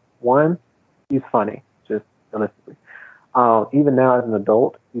aspects. One, he's funny, just realistically. Even now as an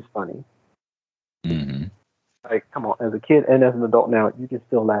adult, he's funny. Mm-hmm. Like, come on, as a kid and as an adult now, you can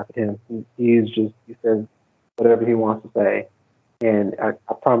still laugh at him. He says whatever he wants to say. And I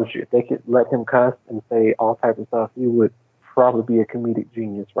promise you, if they could let him cuss and say all types of stuff, he would probably be a comedic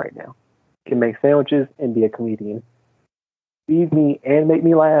genius right now. He can make sandwiches and be a comedian. Feed me and make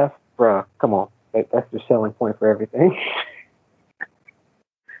me laugh, bruh. Come on, that's the selling point for everything.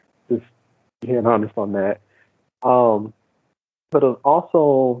 Just being honest on that. But it was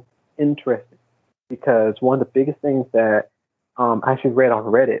also interesting because one of the biggest things that I actually read on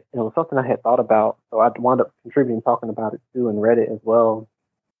Reddit, and it was something I had thought about, so I wound up contributing, talking about it too in Reddit as well,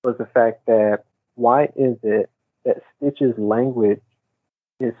 was the fact that why is it that Stitch's language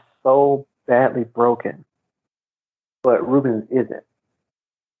is so badly broken, but Ruben's isn't?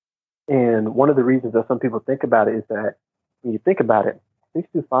 And one of the reasons that some people think about it is that when you think about it,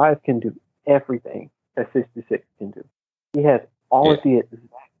 625 can do everything that 66 can do. He has all of the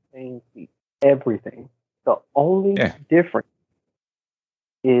exact same feats, everything. The only difference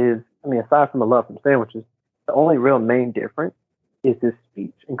is, I mean, aside from the love from sandwiches, the only real main difference is his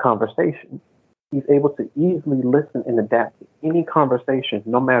speech and conversation. He's able to easily listen and adapt to any conversation,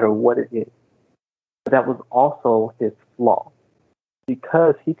 no matter what it is. But that was also his flaw.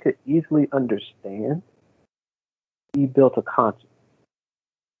 Because he could easily understand, he built a conscience.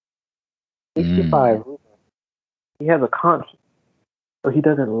 65, he has a conscience, so he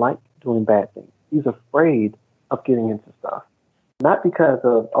doesn't like doing bad things. He's afraid of getting into stuff. Not because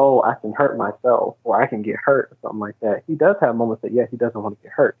of, oh, I can hurt myself or I can get hurt or something like that. He does have moments that, yes, he doesn't want to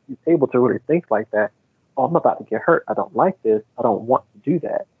get hurt. He's able to really think like that. Oh, I'm about to get hurt. I don't like this. I don't want to do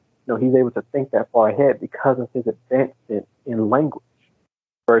that. No, he's able to think that far ahead because of his advancement in language.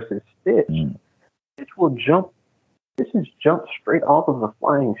 Versus Stitch, Stitch will jump. Stitch is jump straight off of a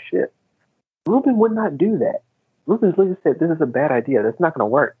flying ship. Ruben would not do that. Ruben literally said, "This is a bad idea. That's not going to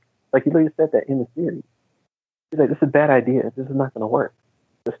work." Like, he literally said that in the series. He's like, "This is a bad idea. This is not going to work."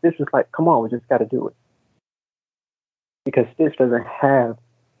 But Stitch was like, "Come on, we just got to do it," because Stitch doesn't have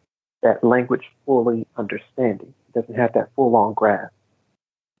that language fully understanding. He doesn't have that full-on grasp.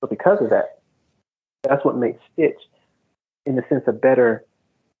 So because of that, that's what makes Stitch, in a sense, a better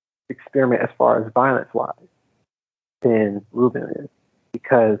experiment as far as violence-wise than Ruben is.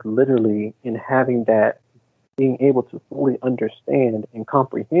 Because literally, in having that, being able to fully understand and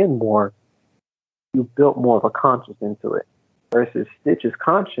comprehend more, you built more of a conscience into it. Versus Stitch's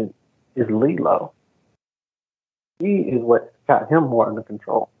conscience is Lilo. He is what got him more under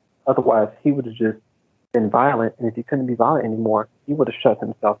control. Otherwise, he would have just been violent, and if he couldn't be violent anymore, he would have shut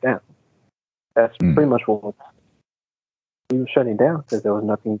himself down. That's pretty much what was happening. He was shutting down because there was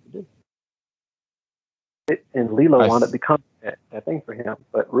nothing to do. And Lilo wound up becoming that thing for him.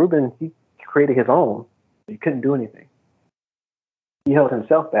 But Ruben, he created his own. He couldn't do anything. He held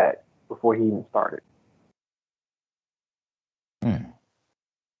himself back before he even started.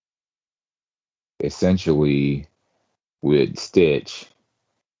 Essentially, with Stitch,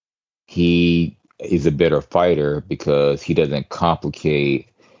 he is a better fighter because he doesn't complicate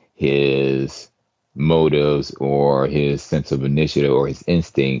his motives or his sense of initiative or his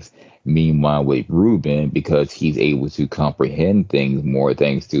instincts. Meanwhile, with Ruben, because he's able to comprehend things more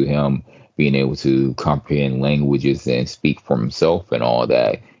thanks to him being able to comprehend languages and speak for himself and all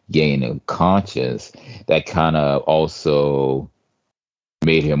that, gain a conscience, that kind of also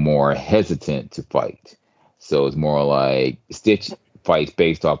made him more hesitant to fight. So it's more like Stitch fights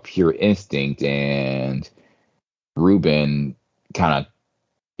based off pure instinct, and Ruben kind of,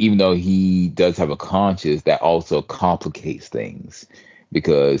 even though he does have a conscience, that also complicates things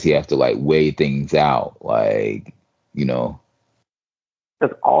because he has to like weigh things out, like, you know.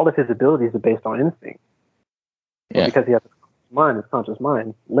 Because all of his abilities are based on instinct. Yeah. Because he has a conscious mind, his conscious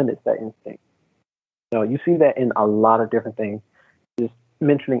mind limits that instinct. You see that in a lot of different things. Just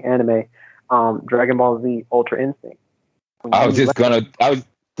mentioning anime, Dragon Ball Z Ultra Instinct. I was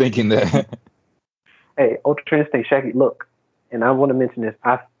thinking that. Hey, Ultra Instinct, Shaggy, look, and I want to mention this.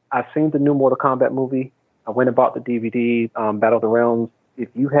 I've seen the new Mortal Kombat movie. I went and bought the DVD, Battle of the Realms. If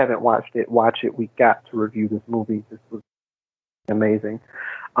you haven't watched it, watch it. We got to review this movie. This was amazing.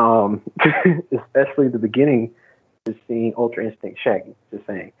 Especially the beginning, just seeing Ultra Instinct Shaggy, just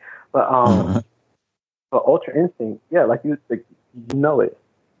saying. But but Ultra Instinct, yeah, like you know it.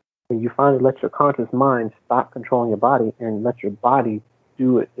 When you finally let your conscious mind stop controlling your body and let your body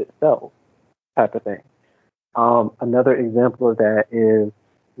do it itself, type of thing. Another example of that is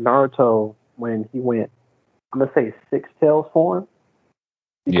Naruto when he went, I'm gonna say six tails form,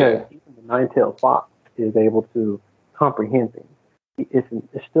 because Yeah. even the nine-tailed fox is able to comprehend things.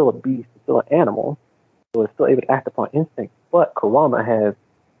 It's still a beast, it's still an animal, so it's still able to act upon instinct. But Kurama has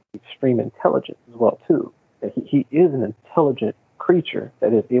extreme intelligence as well too. That he is an intelligent creature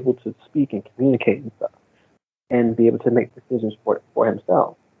that is able to speak and communicate and stuff, and be able to make decisions for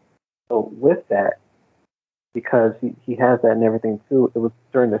himself. So with that, because he has that and everything too, it was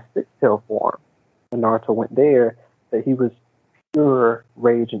during the six tail form when Naruto went there that he was pure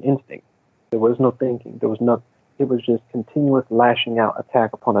rage and instinct. There was no thinking. There was no. It was just continuous lashing out,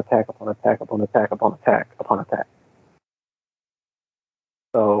 attack upon attack upon attack upon attack upon attack upon attack.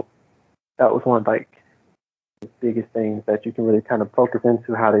 So that was one of like the biggest things that you can really kind of focus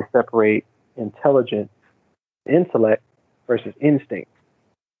into how they separate intelligence, intellect versus instinct,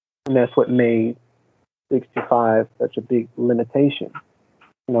 and that's what made 65 such a big limitation.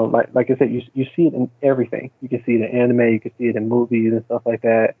 You know, like I said, you see it in everything. You can see it in anime, you can see it in movies and stuff like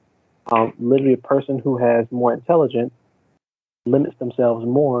that. Literally, a person who has more intelligence limits themselves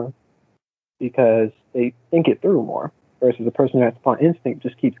more because they think it through more, versus a person who acts upon instinct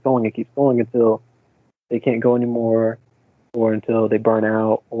just keeps going and keeps going until they can't go anymore, or until they burn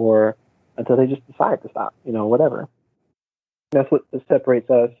out, or until they just decide to stop. You know, whatever. And that's what separates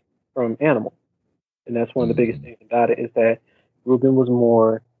us from animals. And that's one of the biggest things about it, is that Ruben was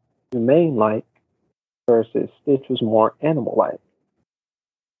more humane-like versus Stitch was more animal-like.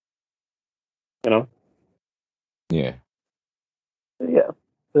 You know? Yeah. So, yeah.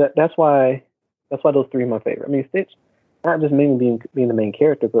 So that's why those three are my favorite. I mean, Stitch, not just mainly being the main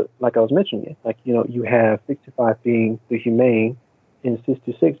character, but like I was mentioning, like, you know, you have 65 being the humane and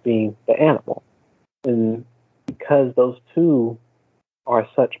 66 being the animal. And because those two are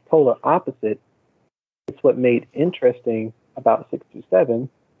such polar opposites, it's what made interesting about 627,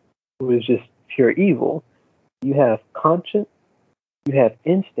 who is just pure evil. You have conscience, you have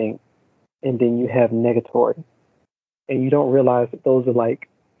instinct, and then you have negatory. And you don't realize that those are like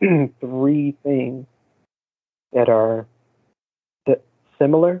three things that are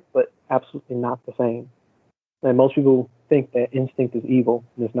similar, but absolutely not the same. And most people think that instinct is evil,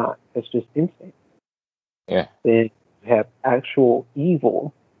 and it's not. It's just instinct. Yeah. Then you have actual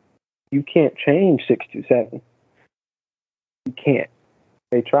evil. You can't change 627. You can't.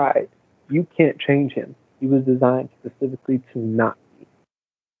 They tried. You can't change him. He was designed specifically to not be.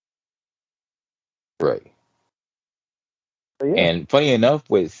 Right. So yeah. And funny enough,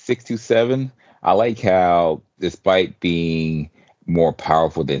 with 627, I like how, despite being more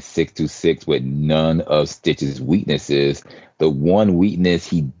powerful than 626 with none of Stitch's weaknesses, the one weakness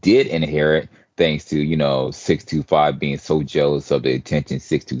he did inherit, thanks to, 625 being so jealous of the attention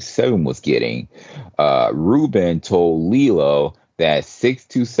 627 was getting, Ruben told Lilo that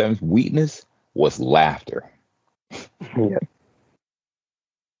 627's weakness was laughter. Yeah.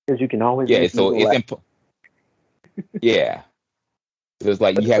 Because you can always Yeah, make so evil laugh. yeah. So it's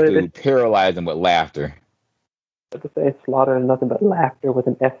like But you have it's to paralyze them with laughter. to say slaughter is nothing but laughter with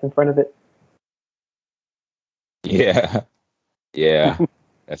an S in front of it. Yeah. Yeah.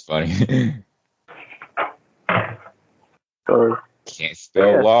 That's funny. Or Can't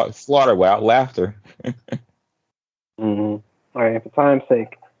spell yeah. slaughter without laughter. Mm-hmm. All right. For time's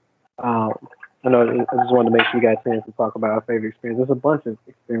sake, um, I know I just wanted to make sure you guys had a chance to talk about our favorite experience. There's a bunch of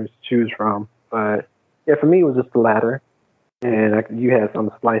experiences to choose from, but yeah, for me it was just the latter, and you had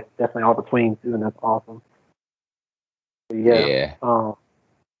some splice definitely all between too, and that's awesome. But yeah. Yeah.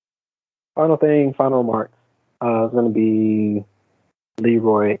 Final remarks. Is going to be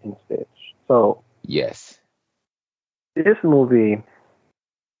Leroy and Stitch. So Yes. this movie,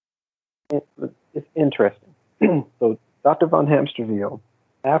 it's interesting. So Dr. Von Hamsterville,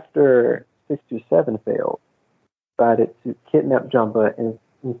 after 627 failed, decided to kidnap Jumba and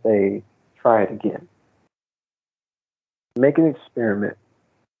say, try it again. Make an experiment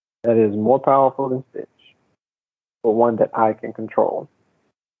that is more powerful than Stitch, but one that I can control.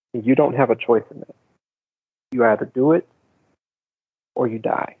 And you don't have a choice in it. You either do it or you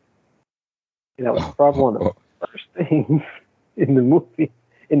die. And that was probably one of the first things in the movie,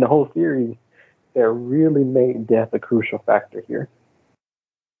 in the whole series, that really made death a crucial factor here.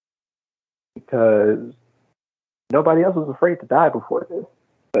 Because nobody else was afraid to die before this.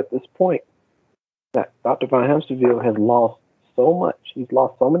 But at this point, that Dr. Von Hamsterville has lost so much. He's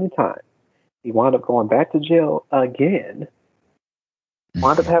lost so many times. He wound up going back to jail again.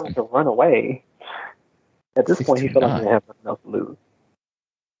 Wound up having to run away. At this point, he felt like he didn't have nothing else to lose.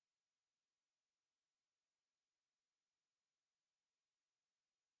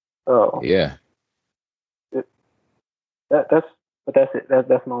 So Yeah. that's But that's it.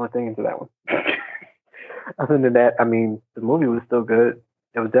 That's my only thing into that one. Other than that, I mean, the movie was still good.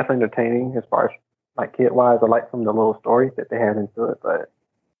 It was definitely entertaining as far as like kid wise. I liked some of the little stories that they had into it, but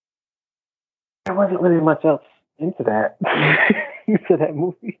there wasn't really much else into that into that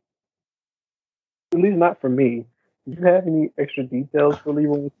movie. At least not for me. Do you have any extra details for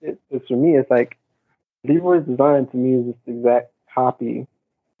Leroy and Stitch? Because for me, it's like Leroy's design to me is just the exact copy.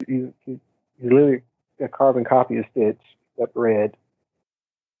 He's literally a carbon copy of Stitch, except red,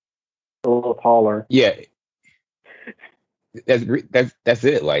 a little taller. Yeah, that's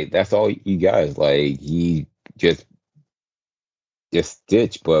it. Like that's all you guys. Like he just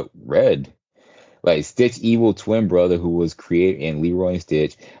Stitch, but red. Like Stitch evil twin brother who was created in Leroy and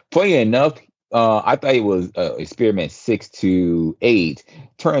Stitch. Funny enough, I thought it was experiment 628.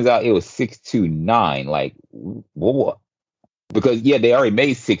 Turns out it was 629. Like what? Because yeah, they already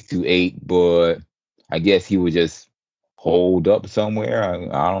made 628, but I guess he was just holed up somewhere.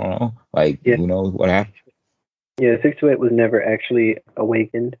 I don't know. Like Yeah, who knows what happened? yeah. 628 was never actually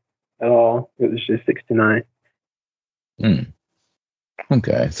awakened at all. It was just 629. Hmm.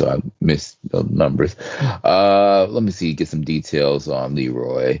 Okay, so I missed the numbers. Let me see, get some details on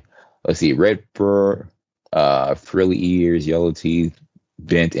Leroy. Let's see, red fur, frilly ears, yellow teeth,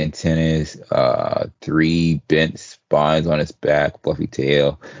 bent antennas, three bent spines on his back, fluffy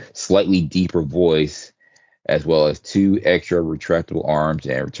tail, slightly deeper voice, as well as two extra retractable arms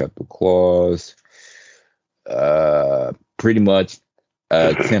and retractable claws. Pretty much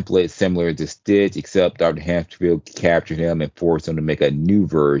a template similar to Stitch, except Dr. Hempfield captured him and forced him to make a new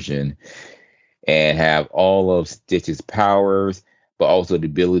version and have all of Stitch's powers, but also the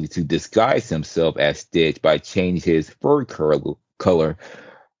ability to disguise himself as Stitch by changing his fur color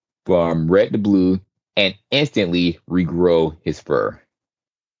from red to blue and instantly regrow his fur.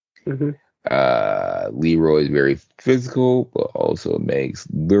 Mm-hmm. Leroy is very physical, but also makes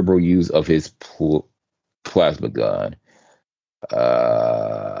liberal use of his plasma gun.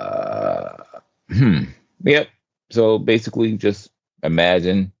 Uh, hmm. Yep. So basically, just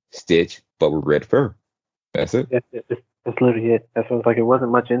imagine Stitch, but with red fur. That's it. That's literally it. That's what it's like. It wasn't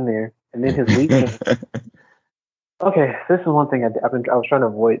much in there. And then his weakness. Okay, this is one thing I was trying to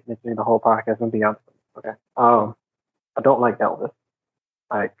avoid mentioning the whole podcast. I'm gonna be honest. Okay. I don't like Elvis.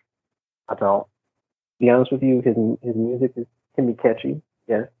 Like, I don't. To be honest with you, his music can be catchy.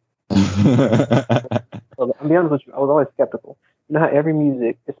 Yes. So I'll be honest with you. I was always skeptical. You know how every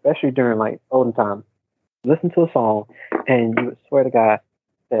music, especially during like olden times, you listen to a song and you would swear to God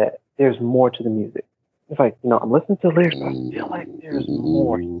that there's more to the music. It's like, I'm listening to the lyrics, but I feel like there's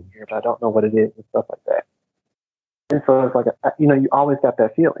more here, but I don't know what it is and stuff like that. And so it's like, you always got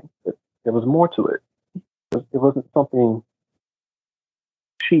that feeling that there was more to it. It wasn't something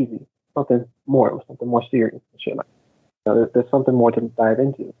cheesy, something more. It was something more serious and shit like that. There's something more to dive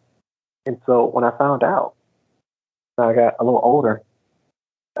into. And so when I found out, I got a little older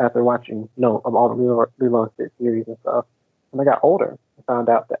after watching, of all the Lilo and Stitch series and stuff. When I got older, I found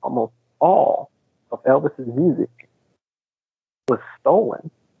out that almost all of Elvis's music was stolen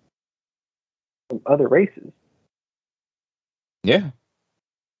from other races. Yeah.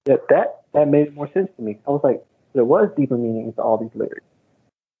 That made more sense to me. I was like, there was deeper meaning to all these lyrics,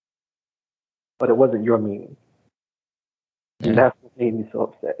 but it wasn't your meaning, and that's what made me so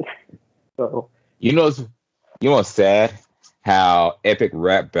upset. So You know, what's sad? How epic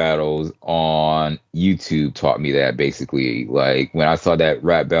rap battles on YouTube taught me that basically. Like when I saw that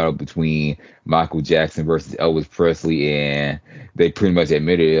rap battle between Michael Jackson versus Elvis Presley, and they pretty much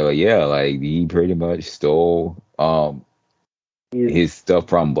admitted, like, yeah, like he pretty much stole his stuff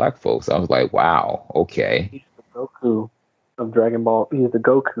from black folks. I was like, wow, okay. he's the Goku of Dragon Ball. He's the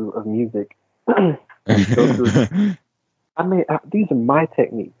Goku of music. Goku. These are my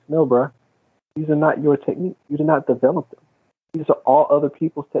techniques. No, bro. These are not your techniques. You did not develop them. These are all other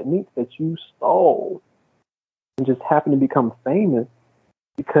people's techniques that you stole and just happened to become famous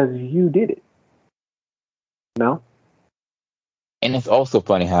because you did it. No? And it's also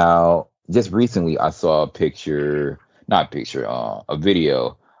funny how just recently I saw a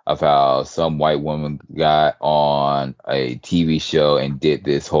video of how some white woman got on a TV show and did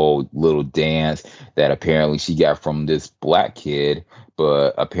this whole little dance that apparently she got from this black kid,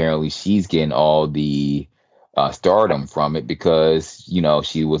 but apparently she's getting all the stardom from it because,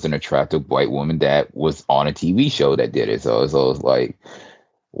 she was an attractive white woman that was on a TV show that did it. So it's like,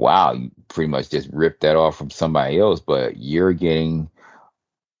 wow, you pretty much just ripped that off from somebody else, but you're getting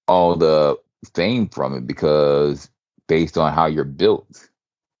all the fame from it because based on how you're built.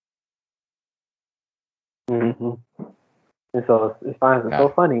 Mm-hmm. And so it's fine. It's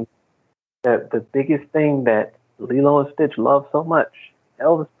so funny that the biggest thing that Lilo and Stitch love so much.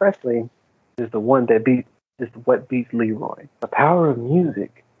 Elvis Presley is the one that is what beats Leroy. The Power of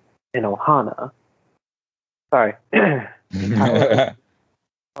Music in Ohana. Sorry. The power of,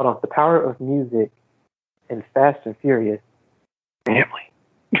 hold on. The Power of Music in Fast and Furious. Family.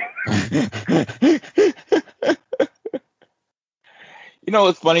 You know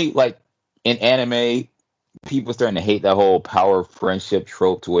what's funny? Like in anime, people starting to hate that whole power of friendship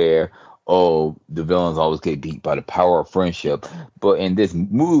trope to where, oh, the villains always get beat by the power of friendship. But in this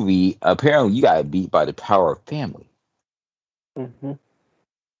movie, apparently you got beat by the power of family Mm-hmm.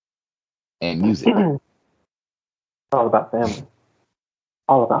 and music. All about family.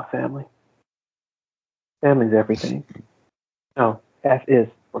 All about family. Family's everything. No, F is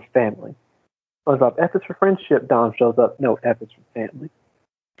for family. What about F is for friendship? Dom shows up. No, F is for family.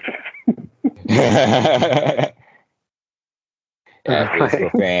 F is for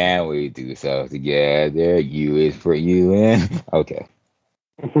family, do so together. U is for you and okay.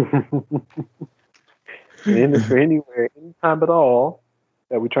 N is for anywhere, anytime at all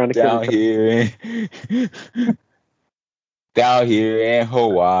that we're trying to kill each other. Down here in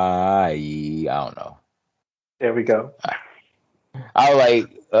Hawaii. I don't know. There we go. I was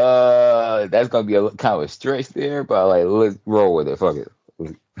like, that's gonna be a kind of a stretch there, but like, let's roll with it. Fuck it.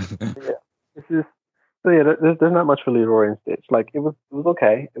 Yeah, this is so. Yeah, there's not much for Leroy and Stitch. Like it was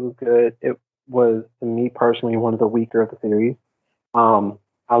okay. It was good. It was to me personally one of the weaker of the series.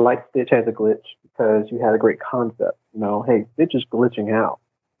 I like Stitch as a glitch because you had a great concept. You know, hey, Stitch is glitching out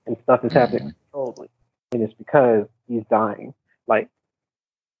and stuff is happening uncontrollably, and it's because he's dying. Like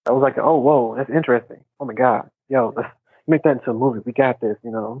I was like, oh, whoa, that's interesting. Oh my god, yo, let's make that into a movie. We got this.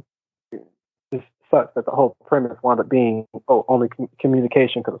 You know, it just sucks that the whole premise wound up being, oh, only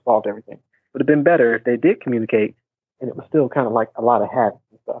communication could have solved everything. Would have been better if they did communicate, and it was still kind of like a lot of habits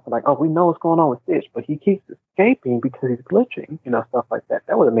and stuff. Like, oh, we know what's going on with Stitch, but he keeps escaping because he's glitching. You know, stuff like that.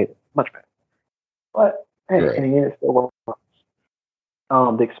 That would have made it much better. But hey, right. in the end, it still works.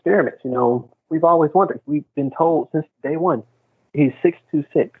 The experiments. You know, we've always wondered. We've been told since day one. He's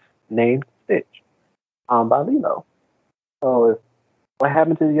 626, named Stitch, by Lilo. So what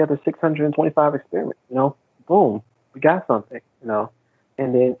happened to the other 625 experiments? You know, boom, we got something. You know,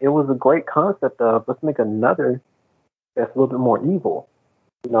 and then it was a great concept of let's make another that's a little bit more evil.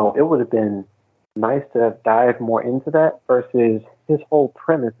 You know, it would have been nice to dive more into that versus his whole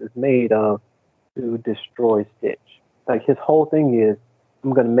premise is made of to destroy Stitch. Like his whole thing is,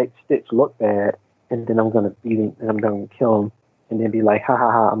 I'm gonna make Stitch look bad, and then I'm gonna beat him and I'm gonna kill him, and then be like, ha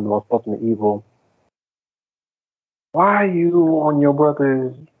ha ha, I'm the most ultimate evil. Why are you on your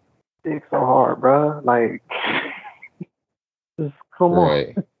brother's dick so hard, bruh? Like, just come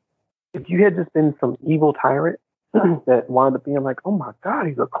on. If you had just been some evil tyrant that wound up being like, oh my god,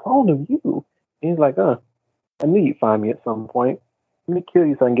 he's a clone of you. And he's like, I knew you'd find me at some point. Let me kill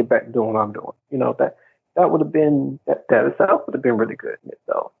you so I can get back to doing what I'm doing. You know, that would have been, that itself would have been really good in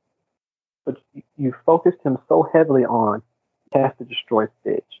itself. But you focused him so heavily on, he has to destroy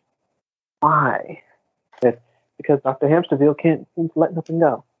Stitch. Why? That's because Dr. Hamsterville can't seem to let nothing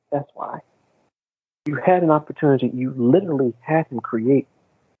go. That's why. You had an opportunity. You literally had him create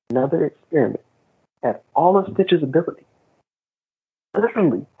another experiment. Had all of Stitch's abilities.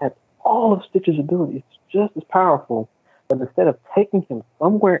 Literally had all of Stitch's abilities. Just as powerful. But instead of taking him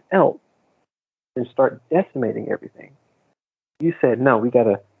somewhere else and start decimating everything, you said, no, we got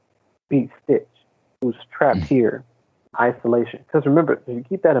to beat Stitch, who's trapped here, isolation. Because remember, you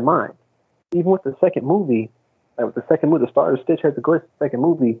keep that in mind. Even with the second movie, the start of Stitch has a glitch. The second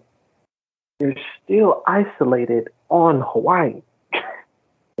movie, you're still isolated on Hawaii.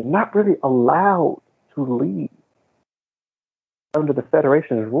 You're not really allowed to leave under the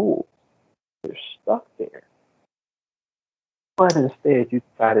Federation's rules. You're stuck there. But instead, you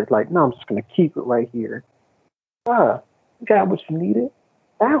decided, like, no, I'm just going to keep it right here. You got what you needed.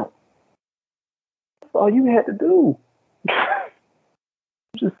 Bounce. That's all you had to do. I'm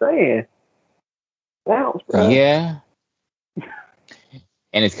just saying. Bounce, bro. Yeah.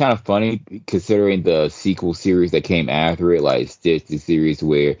 And it's kind of funny considering the sequel series that came after it, like Stitch, the series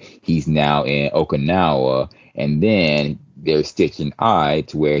where he's now in Okinawa, and then there's Stitch and I,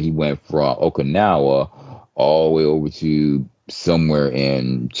 to where he went from Okinawa all the way over to somewhere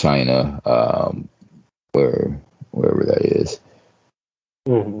in China, wherever that is.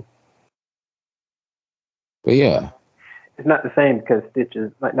 Mm-hmm. But yeah, it's not the same because Stitch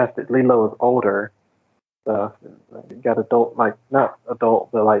is like not that Lilo is older. Stuff. You got adult, like not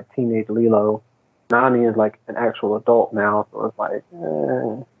adult, but like teenage Lilo. Nani is like an actual adult now, so it's like,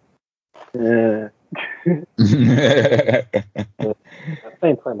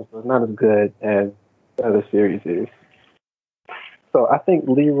 same premise. It's not as good as The series is. So I think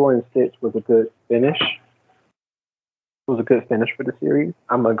Leroy and Stitch was a good finish. It was a good finish for the series.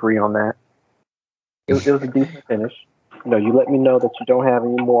 I'm gonna agree on that. It was a decent finish. You let me know that you don't have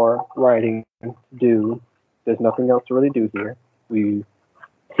any more writing to do. There's nothing else to really do here. We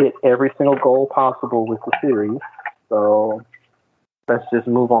hit every single goal possible with the series. So let's just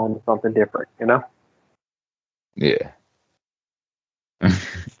move on to something different, Yeah.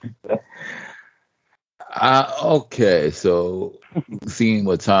 Okay, so seeing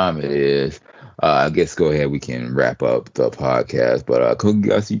what time it is, I guess go ahead. We can wrap up the podcast. But Cookie,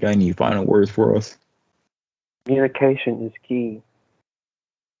 guys, you got any final words for us? Communication is key.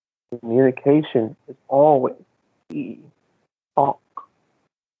 Communication is always key. Talk.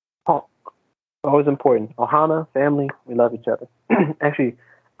 Talk. Always important. Ohana, family, we love each other. Actually,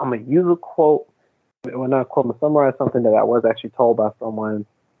 I'm going to use a quote. Well, not a quote, I'm going to summarize something that I was actually told by someone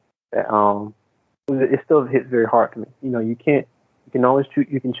that it still hits very hard to me. You can always choose,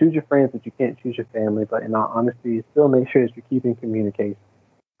 you can choose your friends, but you can't choose your family. But in all honesty, still make sure that you're keeping communication.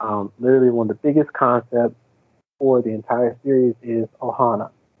 Literally one of the biggest concepts for the entire series is Ohana.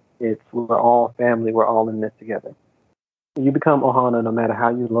 It's we're all family, we're all in this together. You become Ohana no matter how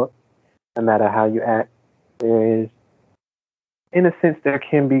you look, no matter how you act. There is, in a sense, there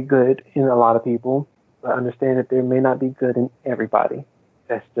can be good in a lot of people, but understand that there may not be good in everybody.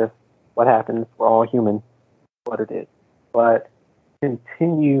 That's just what happens. We're all human, what it is. But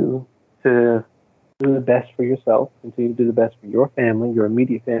continue to do the best for yourself. Continue to do the best for your family, your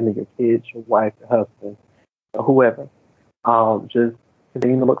immediate family, your kids, your wife, your husband, or whoever. Just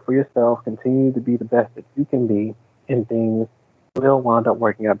continue to look for yourself. Continue to be the best that you can be, and things will wind up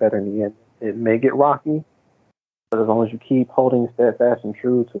working out better in the end. It may get rocky, but as long as you keep holding steadfast and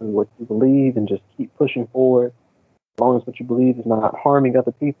true to what you believe and just keep pushing forward, as long as what you believe is not harming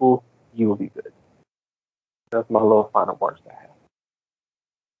other people, you will be good. That's my little final words to have.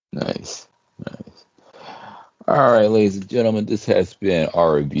 Nice. All right, ladies and gentlemen, this has been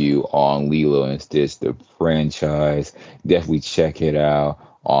our review on Lilo and Stitch, the franchise. Definitely check it out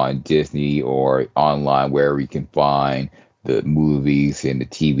on Disney or online wherever you can find the movies and the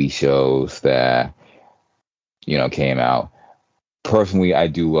TV shows that came out. Personally, I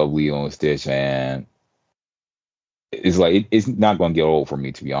do love Lilo and Stitch, and it's like it's not going to get old for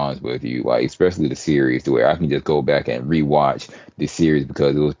me, to be honest with you. Like, especially the series, to where I can just go back and rewatch the series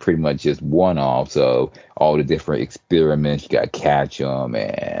because it was pretty much just one off. So all the different experiments, you got to catch them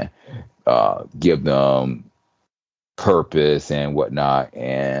and give them purpose and whatnot.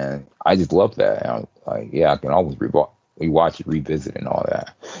 And I just love that. I can always rewatch it, revisit, and all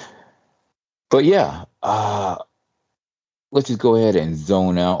that. But yeah, let's just go ahead and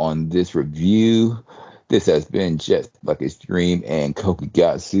zone out on this review. This has been Just Like a Stream and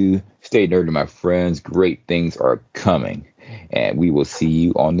Kokugatsu. Stay nerdy, my friends. Great things are coming. And we will see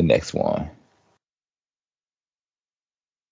you on the next one.